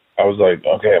some reason, I was like,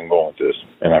 okay, I'm going with this.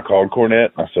 And I called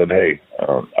Cornette. I said, hey,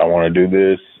 I want to do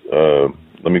this.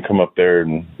 Let me come up there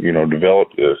and, develop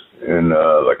this. And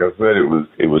like I said,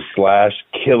 it was Slash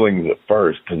Killings at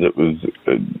first, because it was,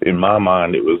 in my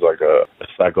mind, it was like a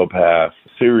psychopath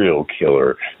serial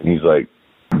killer. And he's like,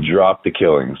 drop the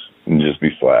Killings and just be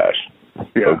Slash.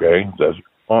 Yeah. Okay, that's what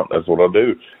I want. That's what I'll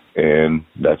do. And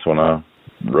that's when I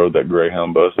rode that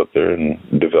Greyhound bus up there and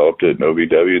developed it in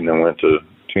OVW, and then went to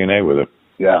TNA with it.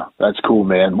 Yeah, that's cool,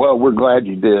 man. Well, we're glad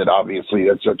you did, obviously.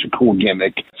 That's such a cool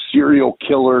gimmick. Serial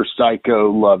killer,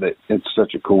 psycho, love it. It's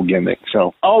such a cool gimmick.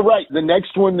 So, all right, the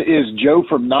next one is Joe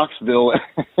from Knoxville.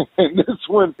 And this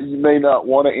one you may not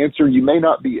want to answer. You may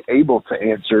not be able to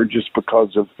answer just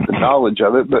because of the knowledge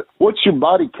of it. But what's your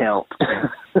body count?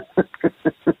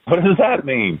 What does that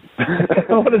mean?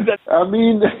 What does that? I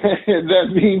mean,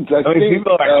 that means I think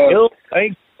people are killed.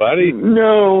 Thanks, buddy.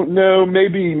 No,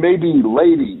 maybe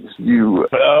ladies you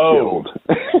killed.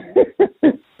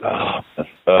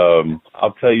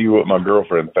 I'll tell you what my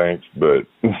girlfriend thinks, but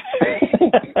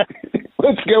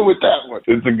let's go with that one.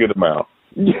 It's a good amount.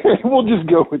 Yeah, we'll just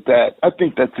go with that. I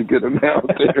think that's a good amount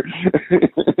there.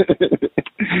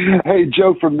 Hey,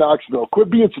 Joe from Knoxville, quit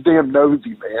being so damn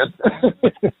nosy, man.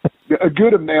 A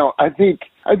good amount. I think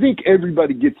I think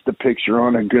everybody gets the picture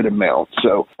on a good amount.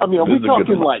 So, I mean, are we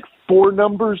talking like 4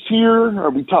 numbers here?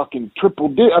 Are we talking triple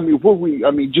digit? I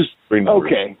mean, just 3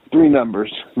 numbers. Okay, 3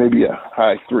 numbers, maybe a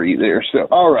high 3 there. So,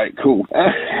 all right, cool.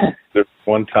 There's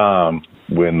one time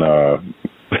when,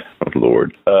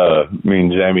 Lord, me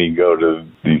and Jamie go to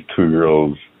these 2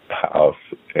 girls' house,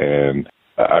 and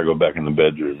I go back in the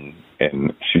bedroom,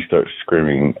 and she starts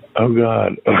screaming, "Oh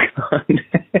God, oh God!"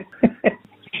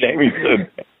 Jamie said,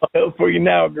 "I'll help for you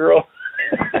now, girl."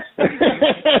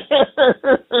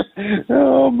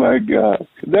 Oh my God,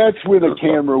 that's where the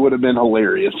camera would have been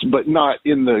hilarious, but not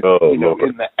in the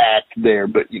in the act there.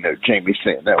 But Jamie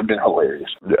saying that would have been hilarious.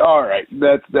 All right,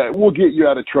 that we'll get you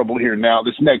out of trouble here now.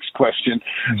 This next question.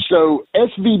 So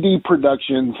SVD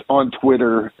Productions on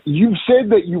Twitter, you've said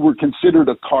that you were considered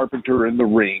a carpenter in the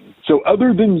ring. So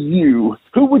other than you,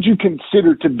 who would you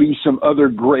consider to be some other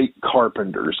great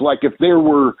carpenters? Like if there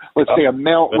were, let's say, a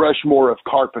Mount Rushmore of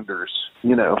carpenters.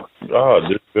 Oh,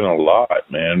 there's been a lot,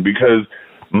 man, because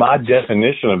my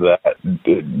definition of that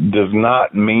does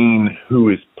not mean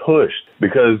who is pushed,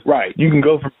 because you can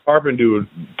go from carpenter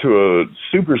to a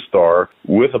superstar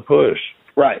with a push.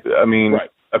 Right. I mean,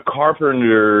 a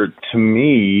carpenter to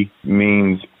me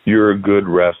means you're a good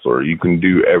wrestler. You can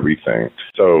do everything.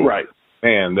 So,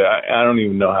 man, I don't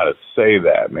even know how to say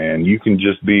that, man. You can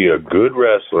just be a good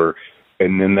wrestler,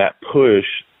 and then that push,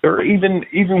 or even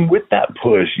with that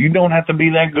push, you don't have to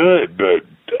be that good, but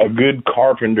a good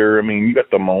carpenter, I mean, you got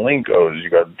the Malenkos,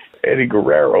 you got Eddie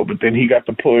Guerrero, but then he got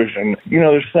the push, and,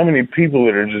 there's so many people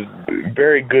that are just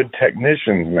very good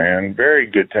technicians, man, very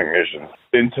good technicians.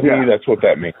 And to me, that's what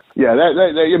that means. Yeah, that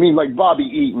I mean, like Bobby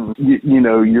Eaton,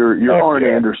 your Arn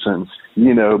Andersons,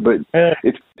 but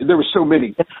there were so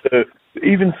many.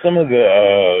 Even some of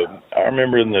the, I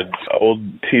remember in the old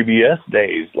TBS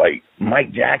days, like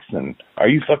Mike Jackson. Are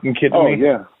you fucking kidding me?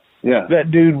 Oh, yeah. That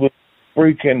dude was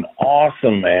freaking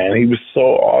awesome, man. He was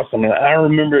so awesome. And I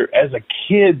remember as a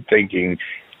kid thinking,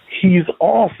 he's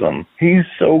awesome. He's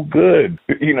so good,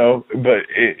 but,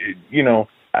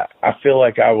 I feel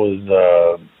like I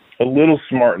was a little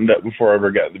smartened up before I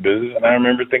ever got in the business. And I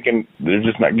remember thinking they're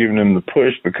just not giving him the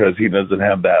push because he doesn't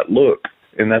have that look.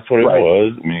 And that's what it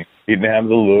was. I mean, he didn't have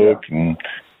the look, and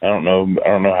I don't know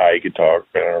how he could talk.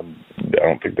 I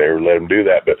don't think they ever let him do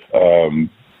that. But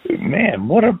man,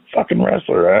 what a fucking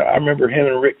wrestler! I remember him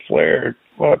and Ric Flair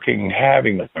fucking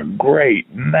having a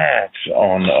great match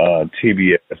on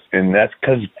TBS, and that's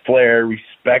because Flair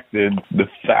respected the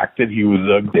fact that he was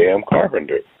a damn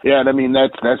carpenter. Yeah, and I mean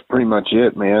that's pretty much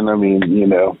it, man. I mean,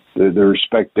 the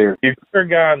respect there. If you're a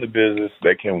guy in the business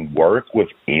that can work with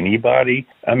anybody,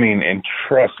 I mean, and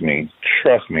trust me,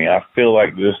 I feel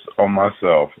like this on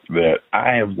myself, that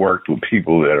I have worked with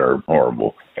people that are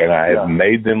horrible, and I have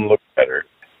made them look better,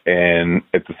 and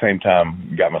at the same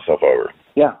time got myself over.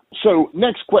 Yeah. So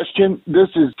next question. This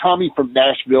is Tommy from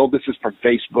Nashville. This is from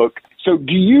Facebook. So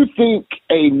do you think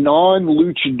a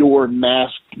non-luchador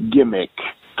mask gimmick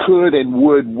could and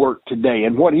would work today?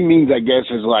 And what he means, I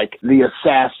guess, is like the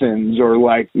Assassins or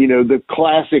like, the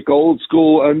classic old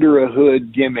school under a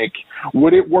hood gimmick.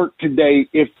 Would it work today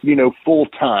if, full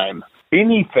time?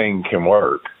 Anything can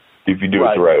work if you do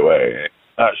it the right way.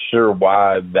 Not sure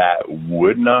why that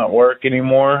would not work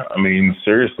anymore. I mean,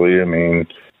 seriously,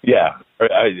 yeah,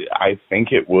 I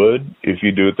think it would if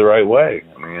you do it the right way.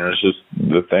 I mean, it's just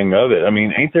the thing of it. I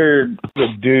mean, ain't there a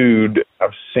dude,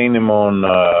 I've seen him on,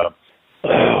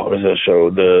 what is that show?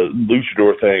 The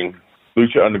Luchador thing,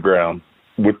 Lucha Underground,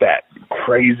 with that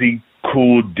crazy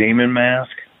cool demon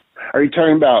mask. Are you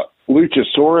talking about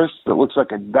Luchasaurus that looks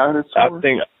like a dinosaur?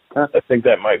 I think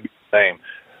that might be the same.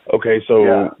 Okay,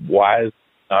 so why is it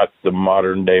not the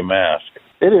modern day mask?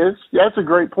 It is. Yeah, that's a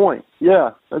great point.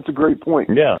 Yeah, that's a great point.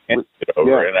 Yeah, and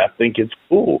I think it's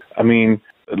cool. I mean,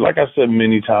 like I said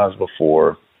many times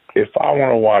before, if I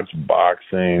want to watch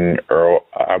boxing or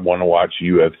I want to watch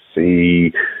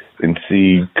UFC and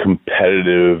see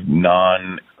competitive,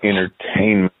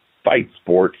 non-entertainment fight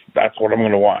sports, that's what I'm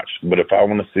going to watch. But if I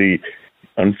want to see,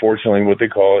 unfortunately, what they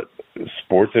call it,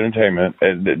 sports entertainment,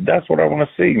 that's what I want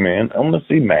to see, man. I want to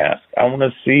see masks. I want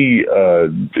to see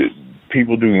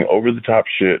people doing over-the-top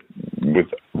shit with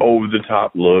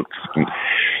over-the-top looks.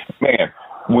 Man,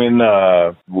 when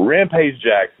Rampage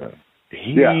Jackson,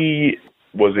 he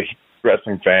was a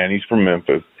wrestling fan. He's from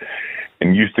Memphis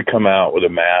and used to come out with a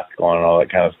mask on and all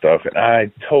that kind of stuff. And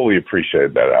I totally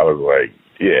appreciated that. I was like,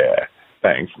 yeah,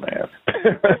 thanks, man.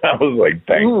 I was like,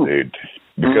 thanks, dude.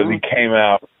 Because he came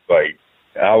out like,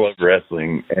 I love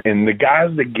wrestling. And the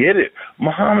guys that get it,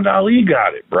 Muhammad Ali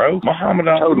got it, bro. Muhammad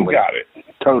Ali got it.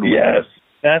 Totally. Yes.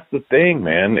 That's the thing,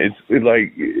 man. It's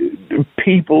like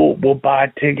people will buy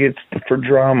tickets for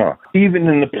drama. Even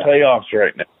in the playoffs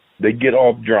right now, they get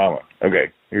all the drama.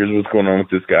 Okay, here's what's going on with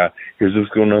this guy. Here's what's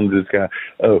going on with this guy.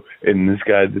 Oh, and this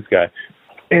guy.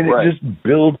 And it just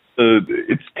builds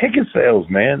it's ticket sales,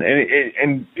 man.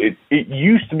 And it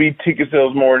used to be ticket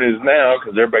sales more than it is now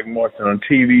because everybody can watch it on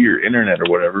TV or internet or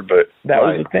whatever. But that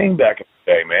was the thing back in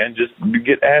the day, man. Just to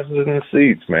get asses in the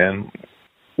seats, man.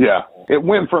 Yeah. It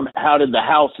went from how did the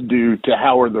house do to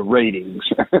how are the ratings.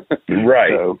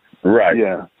 Right. So, right.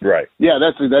 Yeah. Right. Yeah,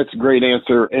 that's a great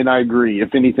answer, and I agree.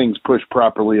 If anything's pushed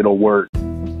properly, it'll work.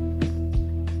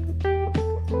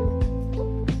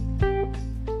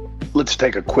 Let's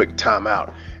take a quick time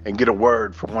out and get a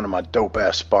word from one of my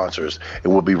dope-ass sponsors,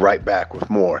 and we'll be right back with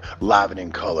more Live and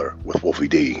in Color with Wolfie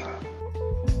D.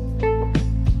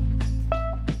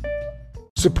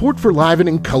 Support for Live and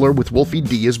in Color with Wolfie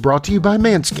D is brought to you by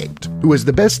Manscaped, who is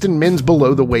the best in men's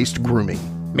below-the-waist grooming.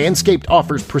 Manscaped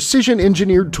offers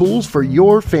precision-engineered tools for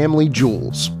your family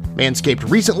jewels. Manscaped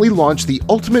recently launched the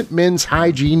Ultimate Men's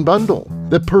Hygiene Bundle,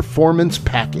 the Performance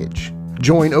Package.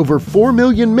 Join over 4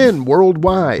 million men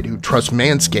worldwide who trust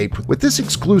Manscaped with this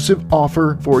exclusive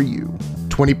offer for you.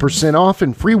 20% off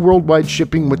and free worldwide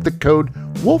shipping with the code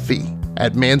WOLFIE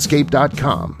at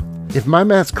manscaped.com. If my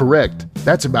math's correct,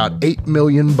 that's about 8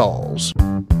 million balls.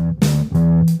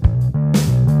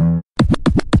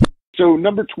 So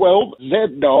number 12,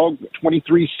 Z-Dog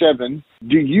 23-7.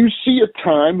 Do you see a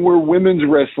time where women's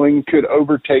wrestling could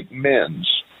overtake men's?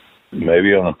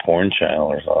 Maybe on a porn channel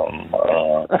or something.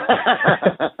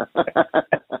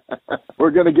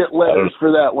 We're going to get letters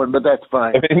for that one, but that's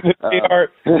fine. I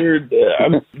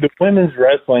mean, the women's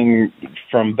wrestling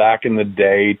from back in the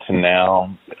day to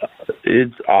now,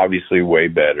 it's obviously way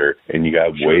better, and you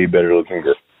got way better looking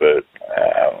girls, but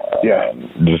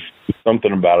just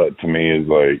something about it to me is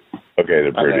like, okay,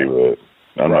 they're pretty, but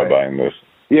I'm not buying this.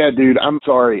 Yeah, dude, I'm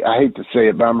sorry. I hate to say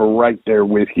it, but I'm right there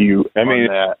with you on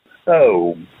that.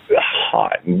 So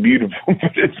hot and beautiful,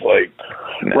 but it's like,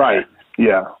 right.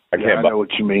 Yeah. I know what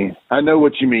you mean. I know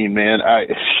what you mean, man.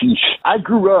 I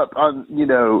grew up on,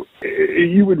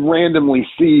 you would randomly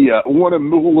see one of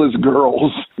Moolah's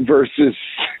girls versus,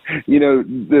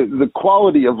 the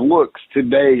quality of looks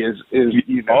today is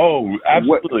Oh,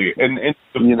 absolutely. And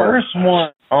the first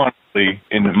one, honestly,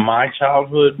 in my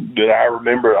childhood that I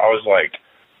remember, I was like,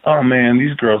 oh, man,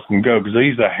 these girls can go. Because I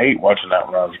used to hate watching that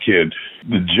when I was a kid.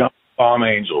 The Jump Bomb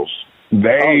Angels.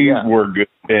 They were good.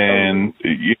 And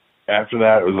after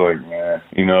that, it was like,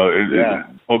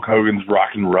 Hulk Hogan's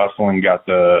Rockin' Rustling got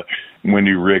the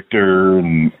Wendy Richter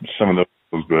and some of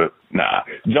those. But,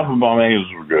 Jumping Bomb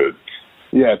Angels were good.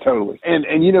 Yeah, totally. And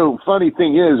funny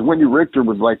thing is, Wendy Richter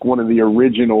was like one of the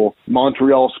original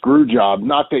Montreal screw job.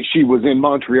 Not that she was in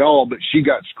Montreal, but she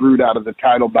got screwed out of the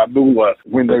title by Moolah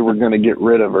when they were going to get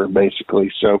rid of her,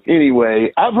 basically. So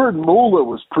anyway, I've heard Moolah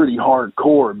was pretty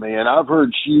hardcore, man. I've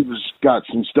heard she got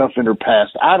some stuff in her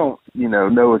past. I don't,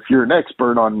 know if you're an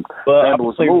expert on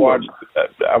Fabulous Moolah.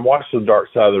 I watched the Dark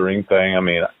Side of the Ring thing. I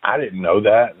mean, I didn't know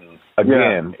that. And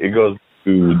again, it goes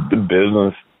to the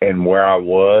business. And where I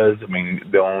was, I mean,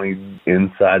 the only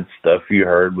inside stuff you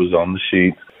heard was on the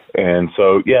sheets. And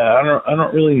so, I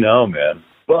don't really know, man.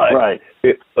 But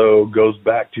it goes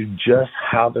back to just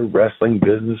how the wrestling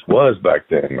business was back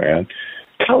then, man.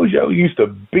 Kojo used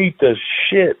to beat the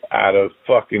shit out of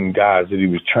fucking guys that he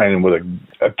was training with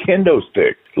a kendo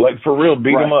stick. Like, for real,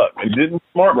 beat them up. And didn't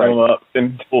smarten them up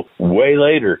until way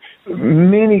later.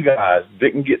 Many guys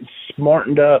didn't get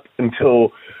smartened up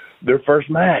until their first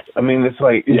match. I mean, it's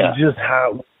like, it's just how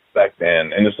it was back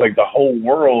then. And it's like the whole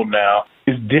world now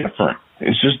is different.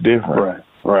 It's just different.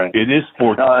 Right. It is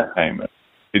sports entertainment.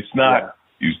 It's not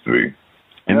used to be.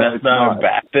 And that's not a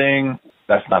bad thing.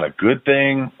 That's not a good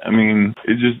thing. I mean,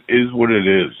 it just is what it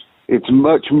is. It's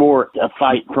much more a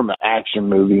fight from an action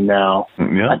movie now.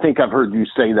 Yeah. I think I've heard you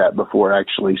say that before,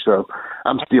 actually, so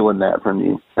I'm stealing that from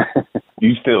you.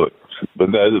 You steal it. But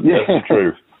that's the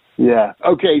truth. Yeah.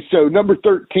 Okay, so number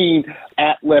 13,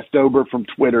 at Leftover from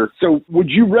Twitter. So would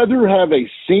you rather have a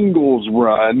singles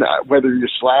run, whether you're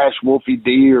Slash, Wolfie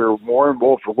D, or Warren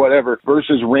Wolf, or whatever,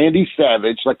 versus Randy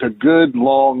Savage, like a good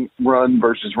long run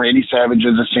versus Randy Savage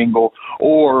as a single,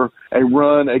 or a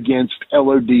run against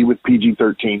LOD with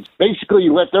PG-13? Basically,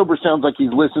 Leftover sounds like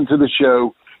he's listened to the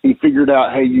show. He figured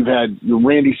out, hey, you've had the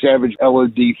Randy Savage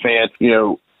LOD fan,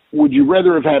 would you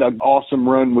rather have had an awesome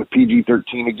run with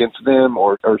PG-13 against them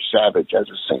or Savage as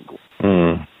a single?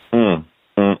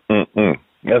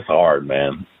 That's hard,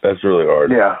 man. That's really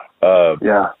hard. Yeah.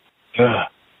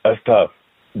 That's tough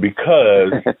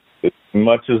because as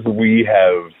much as we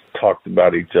have talked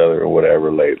about each other or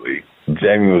whatever lately,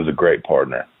 Jamie was a great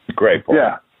partner. Great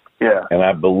partner. Yeah. And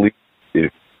I believe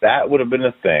if that would have been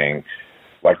a thing,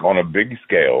 like on a big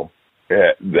scale,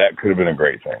 that could have been a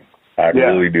great thing. I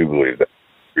really do believe that.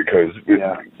 Because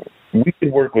we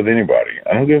could work with anybody.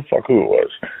 I don't give a fuck who it was.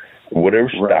 Whatever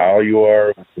style you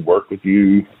are, work with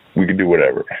you, we could do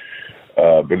whatever.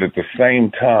 But at the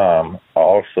same time, I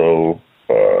also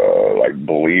like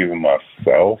believe in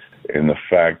myself in the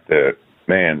fact that,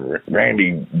 man,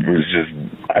 Randy was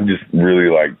I just really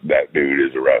like that dude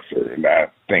as a wrestler. And I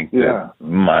think that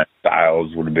my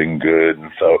styles would have been good.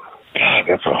 And so, God,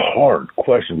 that's a hard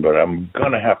question, but I'm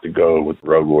going to have to go with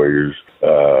Road Warriors.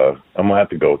 I'm going to have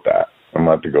to go with that.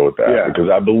 Because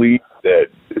I believe that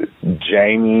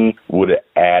Jamie would have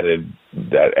added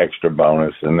that extra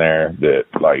bonus in there that,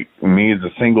 like, me as a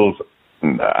singles,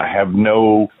 I have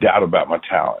no doubt about my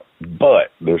talent.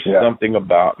 But there's something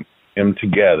about him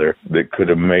together that could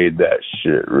have made that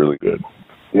shit really good.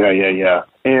 Yeah.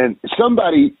 And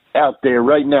somebody out there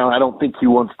right now, I don't think he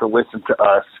wants to listen to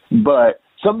us, but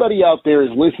somebody out there is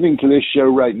listening to this show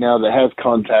right now that has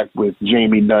contact with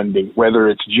Jamie Dundee, whether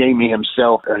it's Jamie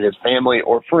himself or his family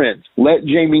or friends. Let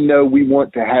Jamie know we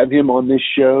want to have him on this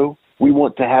show. We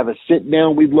want to have a sit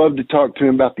down. We'd love to talk to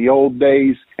him about the old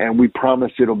days, and we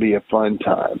promise it'll be a fun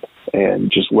time.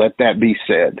 And just let that be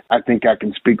said. I think I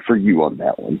can speak for you on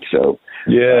that one. So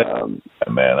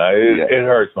man, it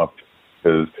hurts my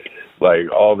because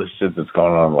like all the shit that's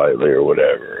going on lately or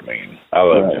whatever. I mean, I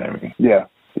love Jamie. Yeah.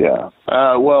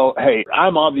 Well, hey,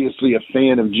 I'm obviously a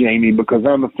fan of Jamie because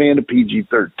I'm a fan of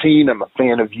PG-13. I'm a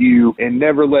fan of you. And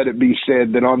never let it be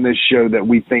said that on this show that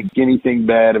we think anything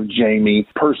bad of Jamie.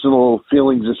 Personal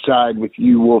feelings aside with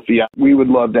you, Wolfie, we would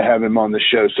love to have him on the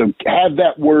show. So have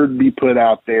that word be put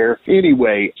out there.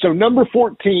 Anyway, so number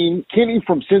 14, Kenny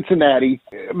from Cincinnati,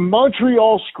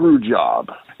 Montreal Screwjob.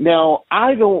 Now,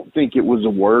 I don't think it was a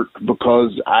work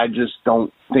because I just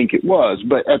don't think it was.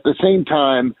 But at the same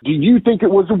time, do you think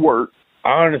it was a work?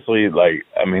 Honestly,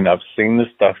 I've seen the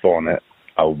stuff on it.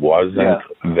 I wasn't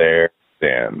there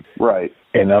then. Right.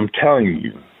 And I'm telling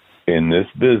you, in this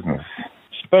business,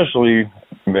 especially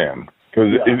then,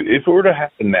 because if it were to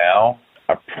happen now,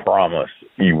 I promise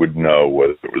you would know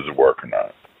whether it was a work or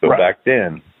not. But back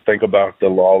then, think about the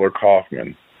Lawler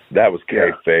Kaufman. That was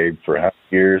kayfabe for how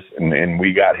many years, and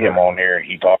we got him on here, and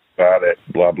he talked about it,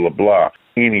 blah, blah, blah.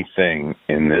 Anything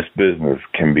in this business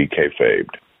can be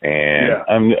kayfabed. And,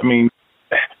 I mean,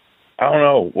 I don't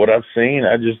know. What I've seen,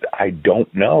 I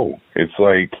don't know. It's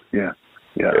like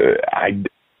I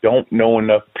don't know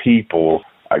enough people,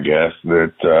 I guess,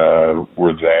 that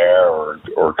were there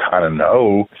or kind of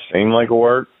know. Seemed like a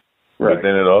work. Right. But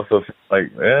then it also seemed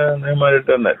like, they might have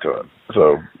done that to him.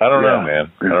 So, I don't know,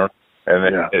 man. I don't. And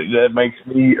that makes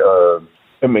me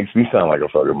sound like a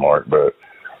fucking mark, but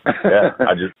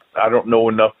I don't know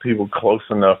enough people close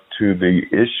enough to the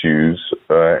issues,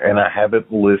 and I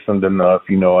haven't listened enough.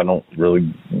 I don't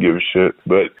really give a shit,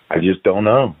 but I just don't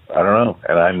know. I don't know,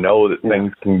 and I know that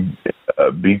things can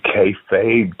be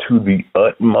kayfabe to the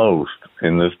utmost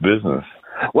in this business.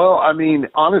 Well, I mean,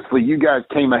 honestly, you guys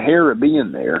came a hair at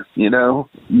being there. Y'all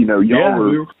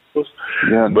were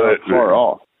not far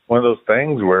off. One of those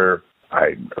things where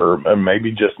or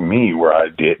maybe just me, where I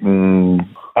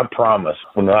promise,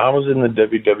 when I was in the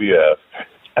WWF,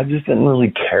 I just didn't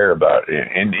really care about it.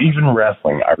 And even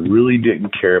wrestling, I really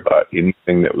didn't care about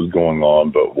anything that was going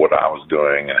on but what I was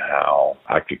doing and how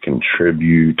I could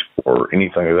contribute or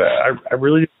anything like that. I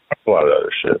really didn't want a lot of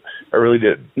other shit. I really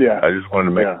did. Yeah. I just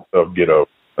wanted to make myself get over.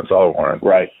 That's all I wanted.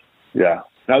 Right. Yeah.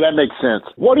 Now, that makes sense.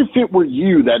 What if it were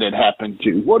you that it happened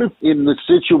to? What if in the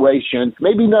situation,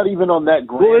 maybe not even on that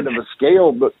grand of a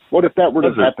scale, but what if that were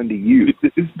to happen to you?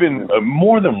 It's been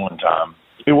more than one time.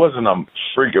 It wasn't a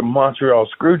freaking Montreal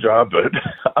screw job, but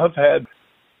I've had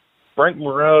Frank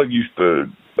Morrell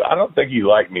I don't think he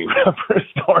liked me when I first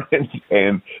started.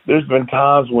 And there's been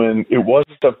times when it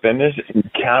wasn't a finish, he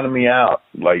counted me out,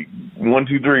 like 1,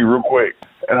 2, 3 real quick.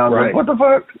 And I was like, what the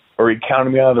fuck? Or he counted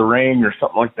me out of the ring or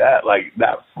something like that. Like,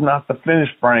 that's not the finish,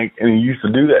 Frank. And he used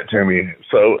to do that to me.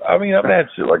 So, I mean, I've had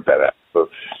shit like that happen. So,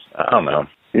 I don't know.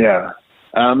 Yeah.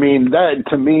 I mean, that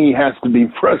to me has to be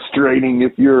frustrating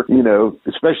if you're,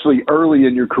 especially early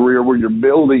in your career where you're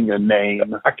building a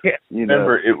name. I can't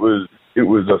remember. It was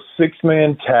a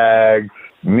 6-man tag,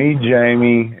 me,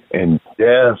 Jamie, and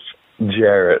Jeff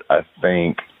Jarrett, I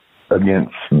think,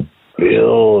 against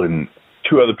Bill and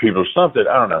 2 other people or something.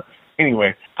 I don't know.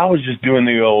 Anyway, I was just doing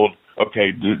the old, we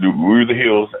were the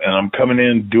heels, and I'm coming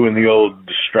in doing the old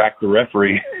distract the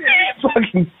referee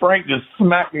fucking Frank just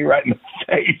smacked me right in the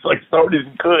face, like hard as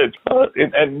he could.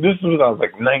 And this was, I was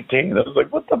like 19. I was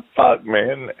like, what the fuck,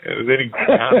 man? And then he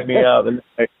counted me out. And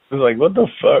I was like, what the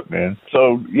fuck, man?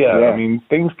 So, yeah, I mean,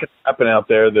 things can happen out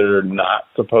there that are not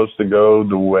supposed to go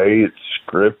the way it's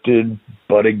scripted.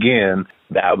 But again,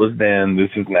 that was then,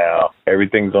 this is now.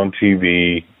 Everything's on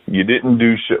TV. You didn't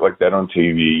do shit like that on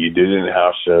TV. You did it in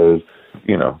house shows.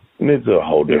 You know, it's a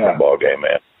whole different ball game,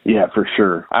 man. Yeah, for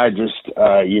sure. I just,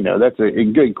 that's a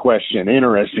good question,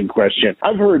 interesting question.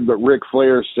 I've heard that Ric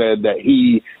Flair said that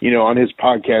he, on his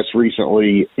podcast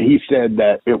recently, he said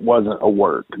that it wasn't a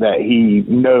work, that he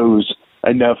knows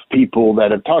enough people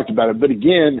that have talked about it. But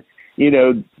again,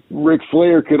 Ric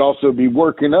Flair could also be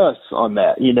working us on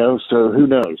that, so who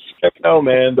knows? No,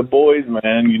 man, the boys,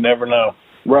 man, you never know.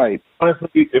 Right. Honestly,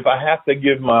 if I have to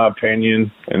give my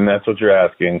opinion, and that's what you're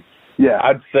asking,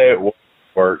 I'd say it won't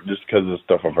work just because of the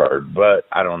stuff I've heard, but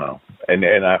I don't know. And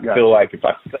I feel like if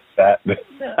I say that,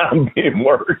 I'm being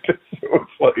worked. So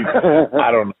it's like,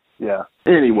 I don't know. Yeah.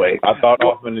 Anyway. I thought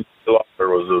Hoffman and Lauder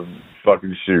was a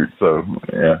fucking shoot, so,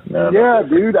 Yeah,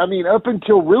 dude. I mean, up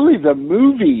until really the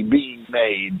movie being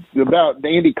made about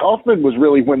Andy Kaufman was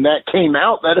really when that came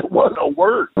out that it wasn't a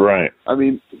work. Right. I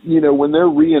mean, when they're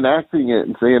reenacting it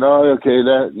and saying, oh, okay,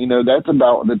 that's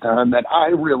about the time that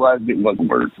I realized it wasn't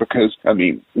work because, I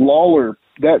mean, Lawler,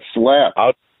 that slap.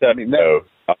 I'll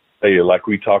tell you, like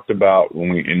we talked about when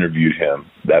we interviewed him,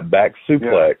 that back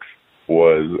suplex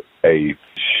was a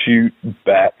shoot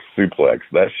back suplex.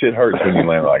 That shit hurts when you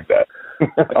land like that.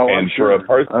 And for a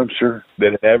person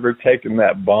that had ever taken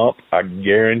that bump, I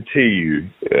guarantee you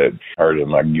it hurt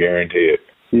him. I guarantee it.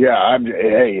 Yeah,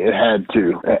 it had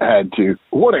to. It had to.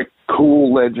 What a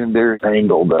cool, legendary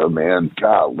angle, though, man.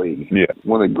 Golly. Yeah.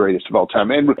 One of the greatest of all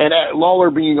time. And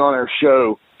Lawler being on our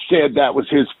show said that was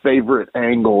his favorite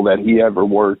angle that he ever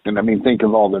worked. And, I mean, think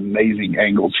of all the amazing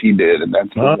angles he did, and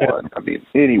that's the one. I mean,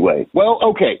 anyway. Well,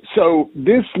 okay, so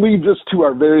this leads us to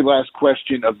our very last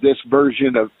question of this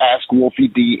version of Ask Wolfie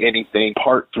D Anything,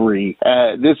 Part 3.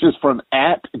 This is from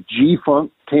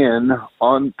 @GFunk10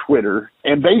 on Twitter.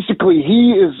 And basically,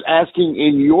 he is asking,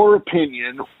 in your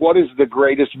opinion, what is the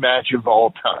greatest match of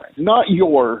all time? Not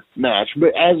your match, but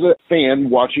as a fan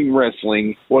watching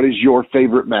wrestling, what is your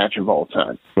favorite match of all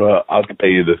time? Well, I'll tell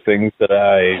you, the things that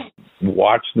I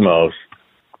watch the most,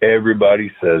 everybody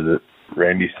says it.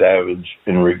 Randy Savage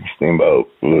and Ricky Steamboat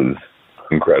was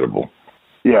incredible.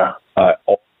 Yeah. I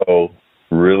also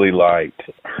really liked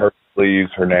Hercules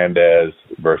Hernandez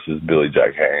versus Billy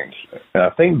Jack Haynes. And I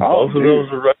think both of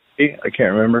those were Rusty. I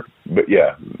can't remember. But,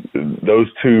 yeah, those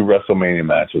two WrestleMania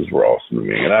matches were awesome to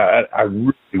me. And I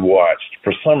really watched,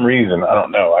 for some reason, I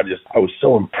don't know, I was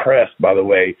so impressed by the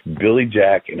way Billy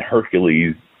Jack and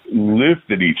Hercules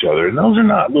lifted each other. And those are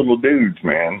not little dudes,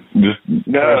 man. Just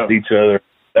pressed each other.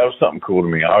 That was something cool to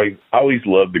me. I always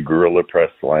loved the gorilla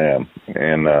press slam.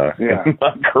 And in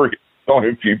my career, only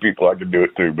a few people I could do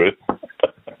it to, but...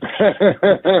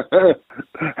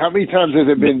 How many times has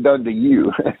it been done to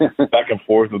you? Back and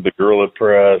forth with the gorilla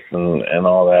press and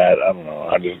all that. I don't know.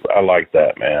 I like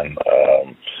that, man.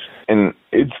 And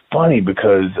it's funny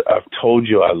because I've told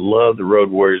you I love the Road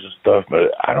Warriors and stuff,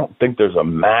 but I don't think there's a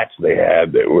match they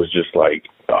had that was just like,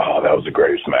 oh, that was the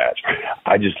greatest match.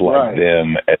 I just like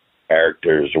them as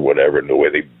characters or whatever, and the way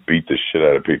they beat the shit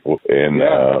out of people. And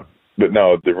but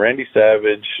no, the Randy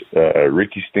Savage,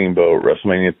 Ricky Steamboat,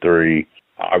 WrestleMania 3.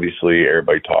 Obviously,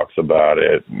 everybody talks about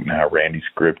it and how Randy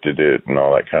scripted it and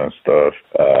all that kind of stuff.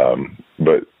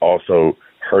 But also,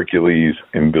 Hercules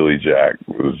and Billy Jack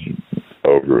was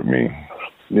over at me.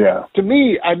 Yeah. To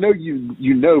me, I know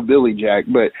you know Billy Jack,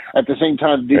 but at the same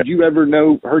time, did you ever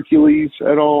know Hercules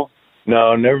at all?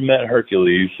 No, never met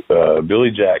Hercules.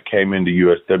 Billy Jack came into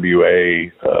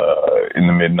USWA in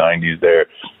the mid-'90s there.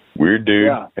 Weird dude,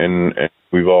 and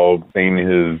we've all seen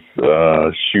his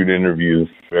shoot interviews.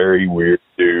 Very weird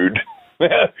dude.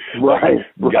 Right.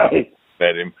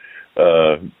 Met him.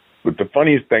 But the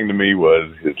funniest thing to me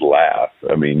was his laugh.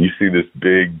 I mean, you see this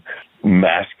big,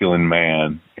 masculine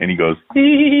man, and he goes,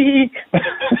 hee.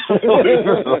 It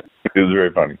was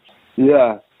very funny.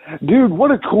 Yeah. Dude,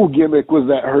 what a cool gimmick was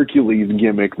that Hercules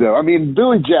gimmick, though. I mean,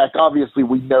 Billy Jack, obviously,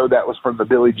 we know that was from the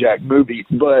Billy Jack movie,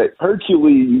 but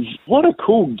Hercules, what a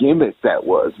cool gimmick that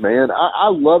was, man. I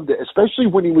loved it, especially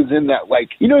when he was in that, like,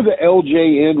 you know the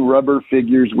LJN rubber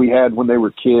figures we had when they were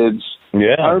kids?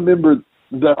 Yeah. I remember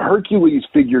the Hercules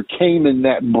figure came in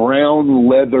that brown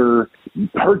leather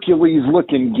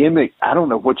Hercules-looking gimmick. I don't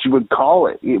know what you would call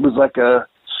it. It was like a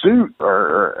suit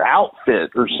or outfit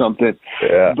or something.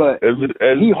 Yeah. But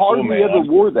he hardly ever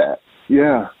wore that.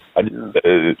 Yeah.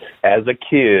 As a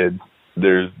kid,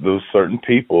 there's those certain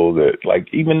people that, like,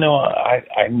 even though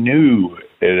I knew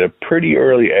at a pretty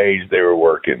early age they were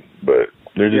working, but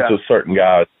there's just a certain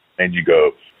guy and you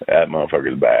go, that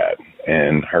motherfucker's bad,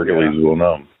 and Hercules will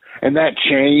know. And that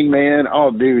chain, man,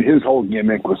 oh, dude, his whole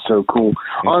gimmick was so cool.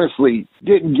 Honestly,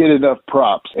 didn't get enough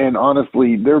props. And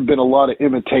honestly, there have been a lot of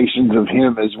imitations of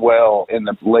him as well in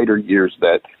the later years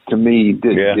that, to me,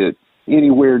 didn't get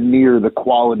anywhere near the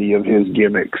quality of his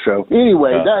gimmick. So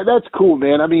anyway, that's cool,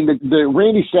 man. I mean, the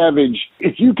Randy Savage,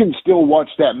 if you can still watch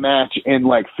that match and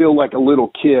like feel like a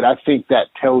little kid, I think that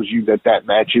tells you that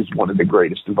match is one of the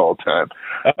greatest of all time.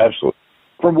 Absolutely.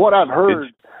 From what I've heard,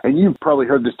 and you've probably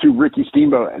heard this too, Ricky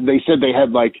Steamboat, they said they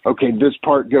had like, okay, this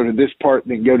part, go to this part,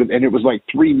 and then go to, and it was like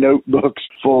 3 notebooks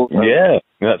full. Yeah,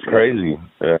 that's crazy.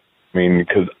 I mean,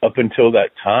 because up until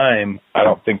that time, I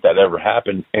don't think that ever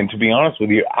happened. And to be honest with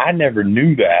you, I never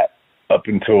knew that up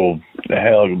until,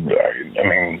 I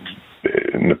mean,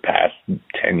 in the past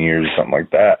 10 years or something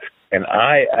like that. And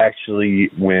I actually,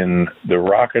 when the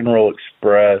Rock and Roll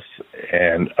Express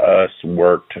and us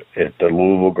worked at the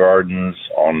Louisville Gardens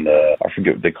on the, I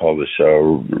forget what they call the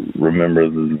show, Remember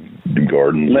the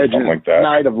Gardens or something like that.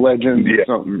 Night of Legends or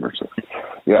something.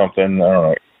 Something, I don't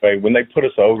know. When they put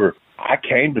us over, I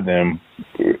came to them,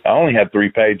 I only had 3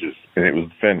 pages, and it was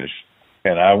finished.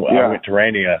 And I went to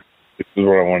Randy, and this is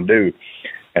what I want to do.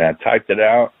 And I typed it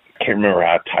out. I can't remember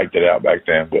how I typed it out back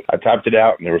then, but I typed it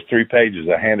out, and there were 3 pages.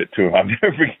 I handed it to him. I'll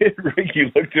never forget,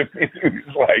 Ricky looked at me, and he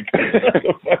was like,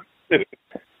 what the fuck?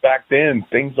 Back then,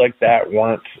 things like that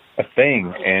weren't a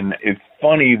thing. And it's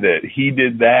funny that he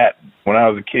did that when I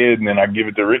was a kid, and then I give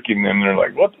it to Ricky, and then they're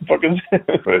like, what the fuck is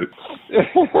this?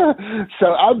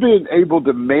 So I've been able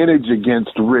to manage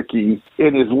against Ricky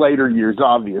in his later years,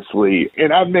 obviously,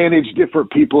 and I've managed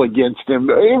different people against him.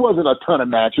 It wasn't a ton of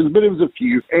matches, but it was a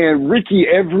few. And Ricky,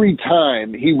 every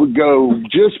time he would go,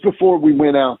 just before we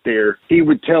went out there, he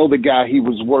would tell the guy he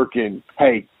was working,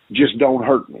 hey, just don't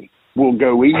hurt me. We'll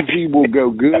go easy, we'll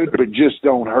go good, but just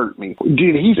don't hurt me.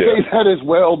 Did he say that as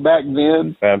well back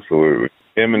then? Absolutely.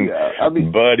 Him and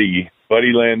Buddy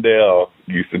Landell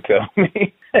used to tell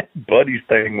me, Buddy's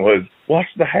thing was, wash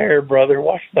the hair, brother,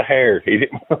 wash the hair. He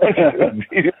didn't want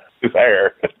his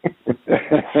hair.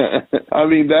 I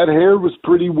mean, that hair was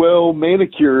pretty well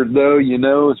manicured, though, you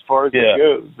know, as far as it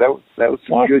goes. That was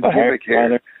some good gimmick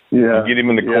hair. Yeah. You get him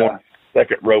in the corner,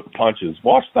 second rope punches.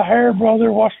 Wash the hair,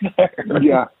 brother, wash the hair.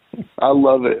 Yeah. I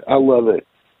love it. I love it.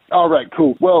 All right,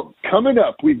 cool. Well, coming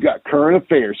up, we've got Current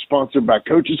Affairs, sponsored by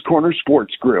Coach's Corner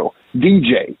Sports Grill.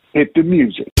 DJ, hit the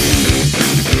music.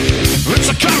 It's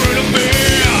a current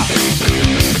affair.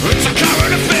 It's a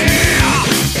current affair.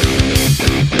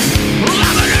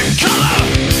 Love it in color.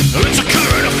 It's a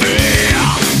current affair.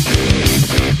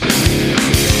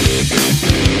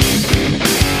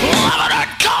 Love it in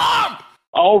color.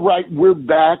 All right, we're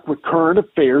back with Current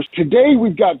Affairs. Today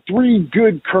we've got 3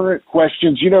 good current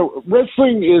questions. You know,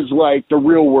 wrestling is like the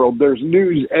real world. There's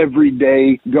news every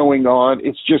day going on.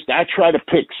 It's just I try to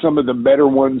pick some of the better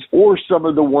ones or some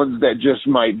of the ones that just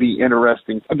might be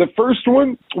interesting. The first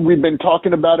one, we've been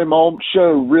talking about him all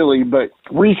show, really, but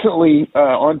recently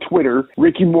on Twitter,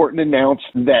 Ricky Morton announced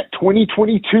that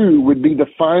 2022 would be the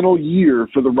final year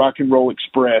for the Rock and Roll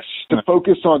Express to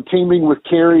focus on teaming with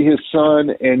Kerry, his son,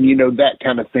 and, you know, that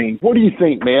kind of thing. What do you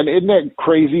think, man? Isn't that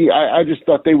crazy? I just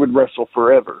thought they would wrestle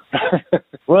forever.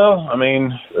 Well, I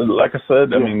mean, like I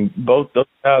said, I mean, both those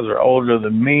guys are older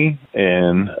than me,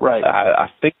 and I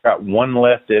think I got one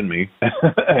left in me.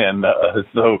 And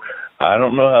so I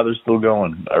don't know how they're still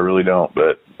going. I really don't.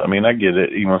 But, I mean, I get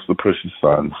it. He wants to push his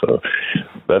son, so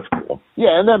that's cool.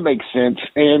 Yeah, and that makes sense.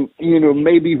 And, you know,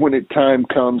 maybe when time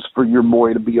comes for your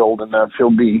boy to be old enough,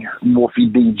 he'll be Wolfie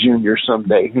D Jr.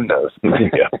 someday. Who knows?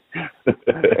 Yeah.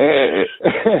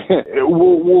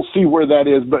 We'll see where that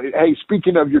is. But, hey,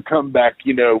 speaking of your comeback,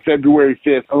 you know, February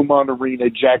 5th, Oman Arena,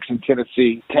 Jackson,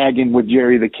 Tennessee, tagging with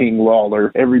Jerry the King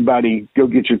Lawler. Everybody go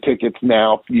get your tickets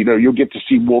now. You know, you'll get to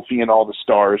see Wolfie and all the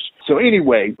stars. So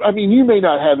anyway, I mean, you may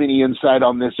not have any insight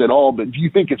on this at all, but do you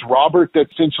think it's Robert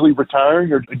that's essentially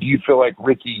retiring, or do you feel like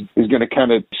Ricky is going to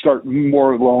kind of start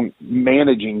more along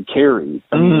managing Kerry?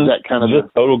 I mean, is that kind of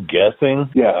just total guessing?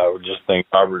 Yeah. I would just think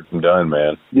Robert's done,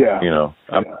 man. Yeah. You know,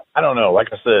 I don't know. Like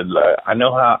I said, I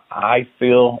know how I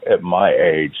feel at my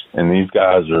age, and these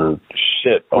guys are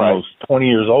shit, almost 20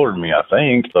 years older than me, I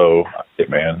think. So,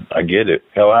 man, I get it.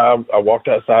 Hell, I walked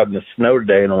outside in the snow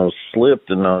today and almost slipped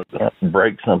and I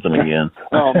break something again.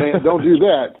 Oh, man, don't do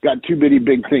that. Got too many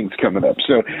big things coming up.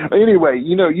 So, anyway,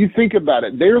 you think about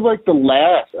it. They're like the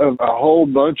last of a whole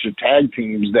bunch of tag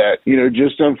teams that,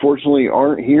 just unfortunately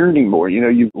aren't here anymore.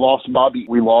 You've lost Bobby.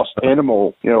 We lost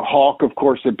Animal. Hawk, of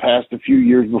course, had passed a few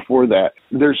years before that.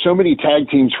 There's so many tag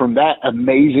teams from that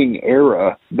amazing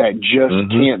era that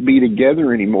just can't be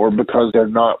together anymore because they're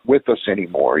not with us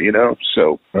anymore,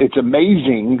 So it's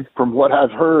amazing from what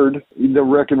I've heard. The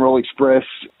Wreck and Roll Express,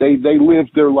 they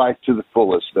lived their life to the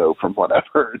fullest, though, from what I've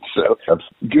heard. So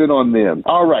good on them.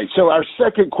 All right. So our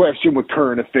second question with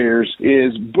current affairs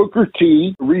is Booker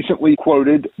T recently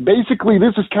quoted. Basically,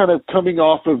 this is kind of coming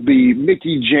off of the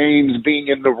Mickey James being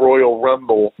in the Royal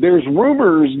Rumble. There's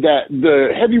rumors that the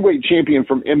heavyweight champion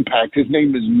from Impact, his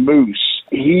name is Moose,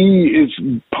 he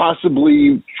is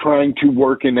possibly trying to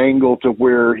work an angle to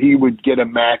where he would get a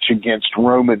match against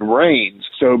Roman Reigns.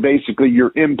 So basically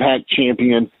your Impact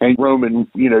champion and Roman,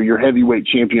 your heavyweight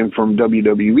champion from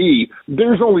WWE.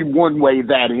 There's only one way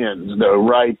that ends, though,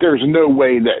 right? There's no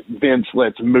way that Vince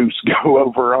lets Moose go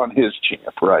over on his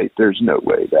champ, right? There's no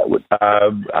way that would.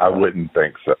 I wouldn't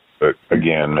think so. But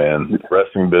again, man,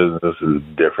 wrestling business is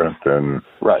different than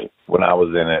when I was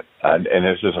in it. And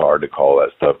it's just hard to call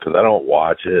that stuff because I don't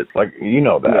watch it. Like, you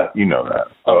know that.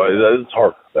 So it's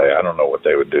hard to say. I don't know what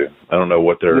they would do. I don't know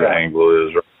what their angle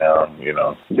is right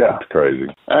now, It's crazy.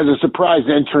 As a surprise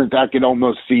entrant, I could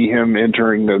almost see him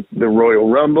entering the Royal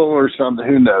Rumble or something.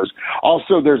 Who knows?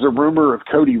 Also, there's a rumor of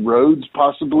Cody Rhodes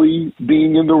possibly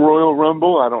being in the Royal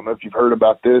Rumble. I don't know if you've heard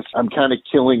about this. I'm kind of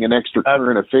killing an extra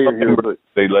current affair here. But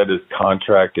they let his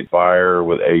contract expire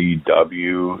with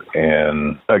AEW.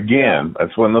 And again,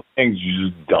 that's one of the things you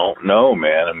just don't know,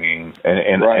 man. I mean,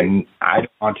 and I don't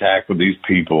contact with these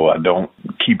people. I don't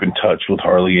keep in touch with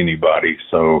hardly anybody.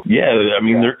 So, I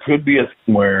mean, there could be a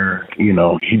thing where,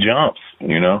 he jumps,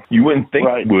 You wouldn't think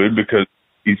he would because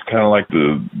he's kind of like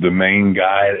the main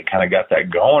guy that kind of got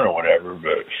that going or whatever.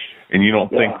 And you don't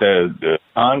think that the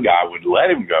on guy would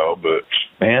let him go, but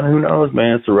man, who knows,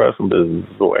 man? It's the wrestling business.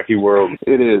 It's a wacky world.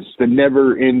 It is. The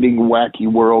never-ending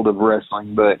wacky world of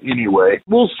wrestling. But anyway,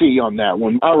 we'll see on that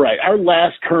one. All right, our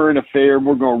last current affair,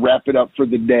 we're going to wrap it up for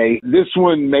the day. This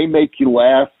one may make you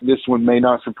laugh. This one may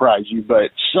not surprise you,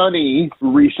 but Sonny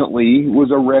recently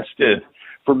was arrested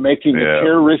for making a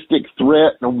terroristic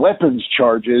threat and weapons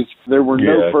charges. There were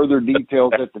no further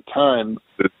details at the time.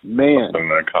 Man.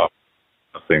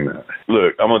 I've seen that.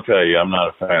 Look, I'm going to tell you, I'm not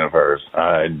a fan of hers.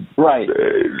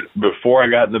 Before I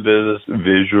got in the business,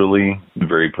 visually,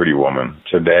 very pretty woman.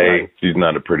 Today, she's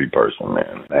not a pretty person,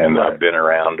 man. And I've been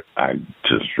around. I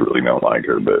just really don't like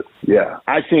her. But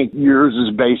I think yours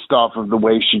is based off of the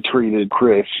way she treated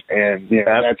Chris. And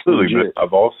absolutely. That's but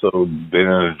I've also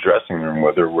been in a dressing room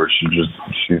with her where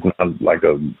she's not like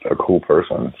a cool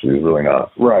person. She's really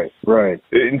not. Right.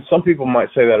 And some people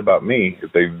might say that about me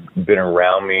if they've been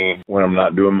around me when I'm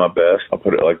not doing my best. I'll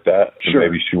put it like that. Sure.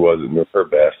 Maybe she wasn't doing her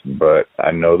best, but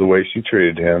I know the way she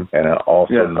treated him, and I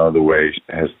also know the way she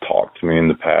has talked to me in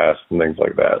the past and things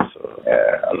like that. So,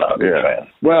 I'm not a big fan.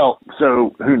 Well,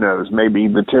 so who knows? Maybe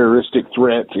the terroristic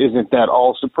threat isn't that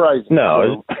all surprising.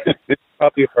 No, it's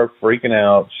probably her freaking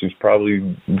out. She's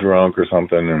probably drunk or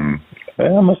something, and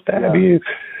I'm going to stab you.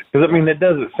 Because, I mean, it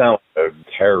doesn't sound like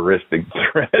a terroristic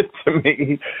threat to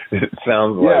me. It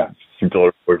sounds like she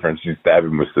told her boyfriend she'd stab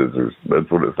him with scissors.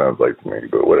 That's what it sounds like to me,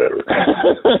 but whatever.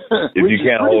 If you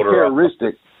can't hold her up.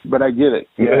 Terroristic, but I get it.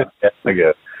 Yeah, I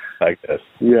guess.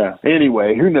 Yeah.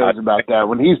 Anyway, who knows about that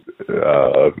one?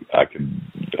 I could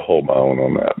hold my own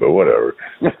on that, but whatever.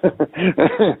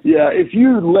 If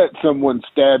you let someone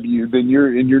stab you, then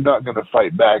you're not going to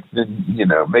fight back. Then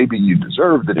maybe you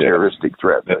deserve the terroristic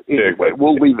threat. But anyway,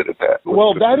 we'll leave it at that.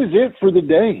 Well, that is it for the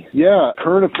day. Yeah,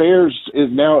 current affairs is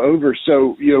now over.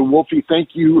 So Wolfie, thank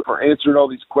you for answering all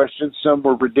these questions. Some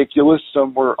were ridiculous,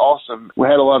 some were awesome. We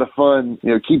had a lot of fun.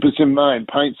 Keep us in mind.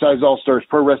 Pint Size All Stars,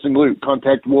 Pro Wrestling Loot.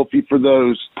 Contact Wolfie for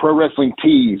those. Pro Wrestling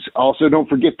Tees. Also, don't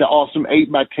forget the awesome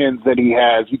 8x10s that he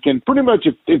has. He can pretty much,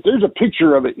 if there's a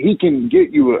picture of it, he can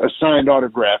get you a signed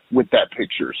autograph with that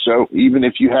picture. So even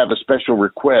if you have a special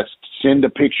request, send a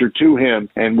picture to him,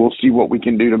 and we'll see what we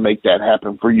can do to make that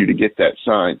happen for you to get that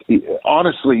signed.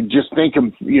 Honestly, just thank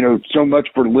him, so much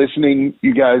for listening.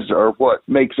 You guys are what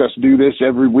makes us do this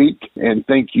every week, and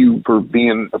thank you for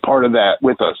being a part of that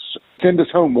with us. Send us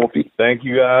home, Wolfie. Thank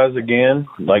you guys again.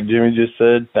 Like Jimmy just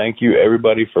said, thank you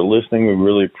everybody for listening. We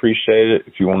really appreciate it.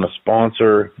 If you want to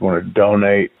sponsor, if you want to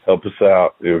donate, help us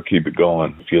out. It'll keep it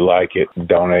going. If you like it,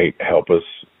 donate, help us.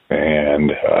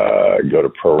 and go to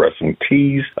Pro Wrestling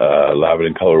Tees, Live It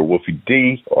in Color Wolfie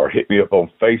D, or hit me up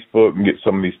on Facebook and get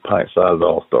some of these pint-sized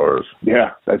All-Stars.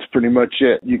 Yeah, that's pretty much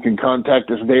it. You can contact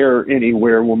us there or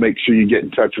anywhere. We'll make sure you get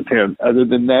in touch with him. Other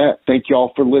than that, thank you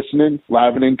all for listening.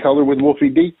 Live and in Color with Wolfie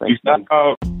D. Thanks, buddy.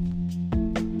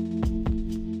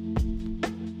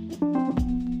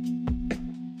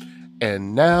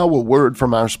 And now a word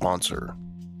from our sponsor.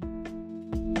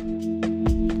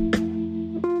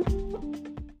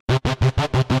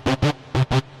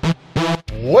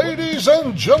 Ladies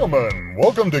and gentlemen,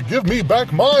 welcome to Give Me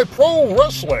Back My Pro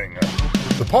Wrestling,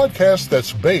 the podcast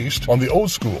that's based on the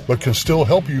old school but can still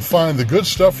help you find the good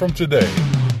stuff from today.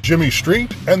 Jimmy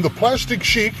Street and the Plastic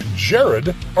Sheik,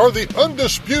 Jared, are the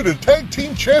undisputed tag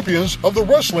team champions of the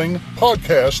wrestling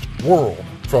podcast world.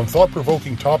 From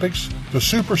thought-provoking topics to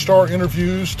superstar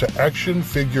interviews to action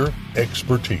figure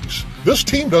expertise. This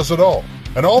team does it all,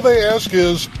 and all they ask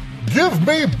is, give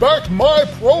me back my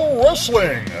pro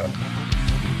wrestling!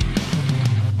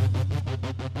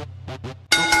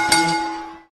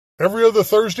 Every other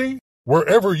Thursday,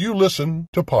 wherever you listen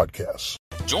to podcasts.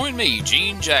 Join me,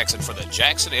 Gene Jackson, for the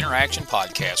Jackson Interaction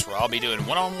Podcast, where I'll be doing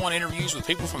one-on-one interviews with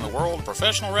people from the world of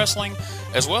professional wrestling,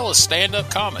 as well as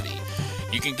stand-up comedy.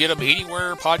 You can get them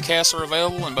anywhere podcasts are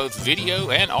available in both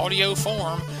video and audio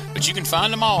form, but you can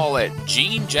find them all at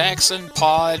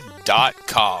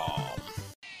genejacksonpod.com.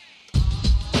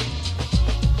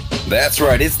 That's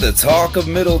right, it's the talk of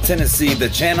Middle Tennessee, the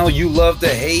channel you love to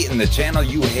hate and the channel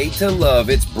you hate to love.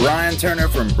 It's Brian Turner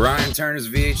from Brian Turner's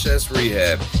VHS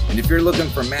Rehab. And if you're looking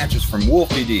for matches from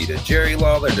Wolfie D to Jerry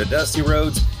Lawler to Dusty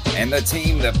Rhodes and the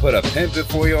team that put a pimp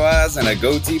before your eyes and a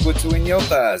goatee between your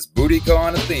thighs, Booty Call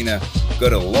and Athena, go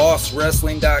to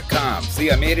lostwrestling.com.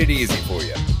 See, I made it easy for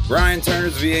you. Brian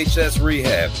Turner's VHS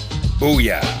Rehab.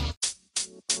 Booyah.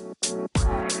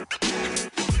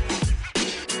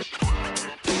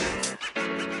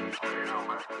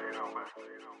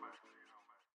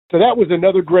 So that was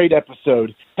another great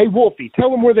episode. Hey, Wolfie, tell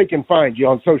them where they can find you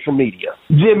on social media.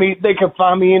 Jimmy, they can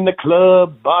find me in the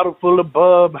club, bottle full of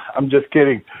bub. I'm just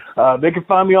kidding. They can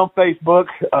find me on Facebook.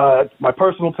 My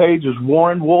personal page is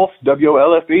Warren Wolf,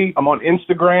 WOLFE. I'm on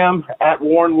Instagram at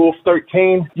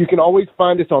WarrenWolf13. You can always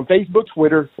find us on Facebook,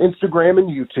 Twitter, Instagram, and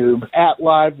YouTube at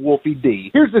Live Wolfie D.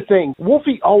 Here's the thing.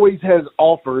 Wolfie always has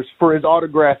offers for his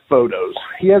autographed photos.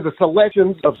 He has a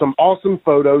selection of some awesome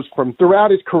photos from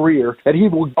throughout his career that he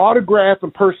will autograph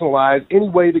and personalize any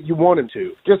way that you want him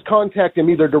to. Just contact him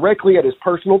either directly at his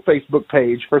personal Facebook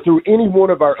page or through any one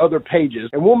of our other pages,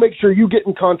 and we'll make sure you get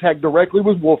in contact directly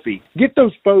with Wolfie. Get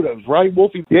those photos, right,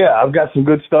 Wolfie? Yeah, I've got some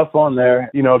good stuff on there,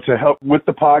 to help with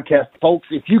the podcast. Folks,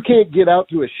 if you can't get out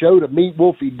to a show to meet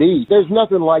Wolfie D, there's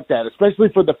nothing like that, especially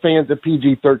for the fans of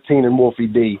PG-13 and Wolfie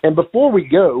D. And before we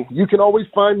go, you can always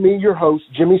find me, your host,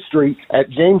 Jimmy Street, at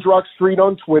James Rock Street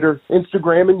on Twitter,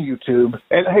 Instagram, and YouTube.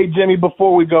 And hey, Jimmy,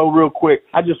 before we go real quick,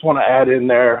 I just want to add in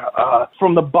there,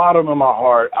 from the bottom of my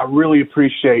heart, I really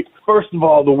appreciate, first of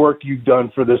all, the work you've done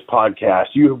for this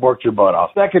podcast. You have worked your butt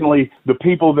off. Secondly, the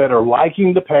people that are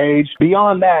liking the page.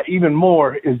 Beyond that, even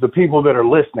more, is the people that are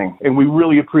listening, and we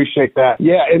really appreciate that.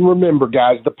 Yeah, and remember,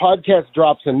 guys, the podcast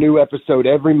drops a new episode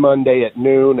every Monday at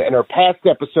noon, and our past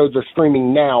episodes are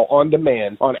streaming now on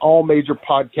demand on all major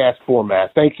podcast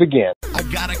formats. Thanks again. I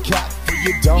got a cap for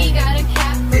your dome. He got a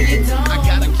cap for your dome. I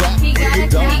got a cap for your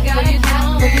dome. He got a cap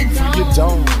for your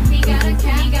dome. He got a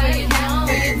cap for your dome.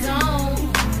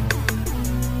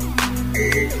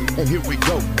 And here we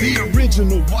go. The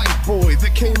original white boy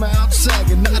that came out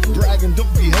sagging, not bragging,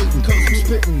 don't be hating, cause I'm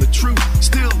spitting the truth.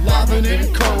 Still livin'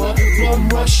 in color. From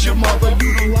rush your mother,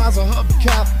 utilize a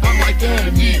hubcap, unlike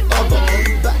any other.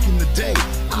 Back in the day,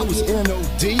 I was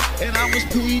N-O-D, and I was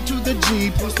P to the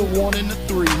G, plus the 1 and the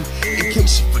 3. In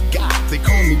case you forgot, they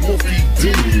call me Wolfie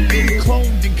D. Been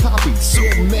cloned and copied so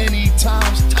many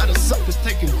times, tired of suckers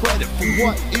taking credit for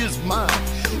what is mine.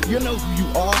 You know who you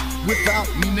are without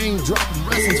me name dropping.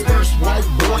 Wrestling's first white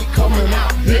boy coming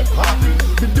out hip hopping.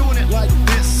 Been doing it like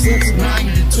this since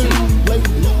 92. Laid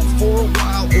low for a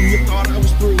while and you thought I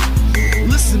was through.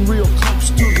 Listen real close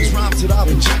to these rhymes that I've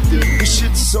injected. This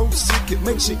shit's so sick it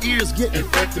makes your ears get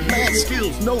infected. Mad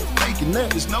skills, no faking, there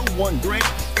is no one great.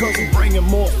 Cause I'm bringing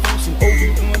more folks than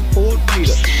Obi-Wan or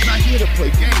Vader. Not here to play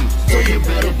games, so you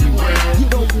better beware. You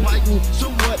don't like me, so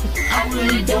what? I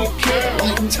really don't care.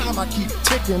 Like time I keep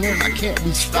ticking and I can't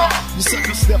be stopped. You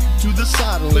sucker step to the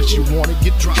side unless you wanna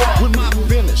get dropped. With my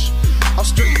finish, I'll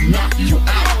straight knock you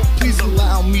out. Please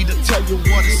allow me to tell you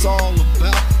what it's all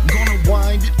about. I'm gonna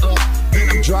wind it up, then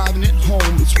I'm driving it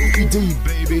home. It's Wolfie D,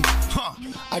 baby.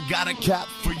 I got a cap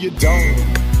for your dome.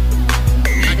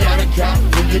 I got a cap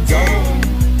for your dome.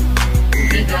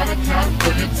 I got a cap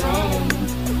for your dome.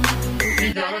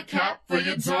 We got a cap for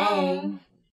your dome.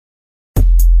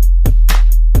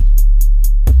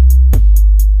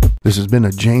 This has been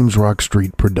a James Rock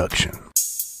Street production.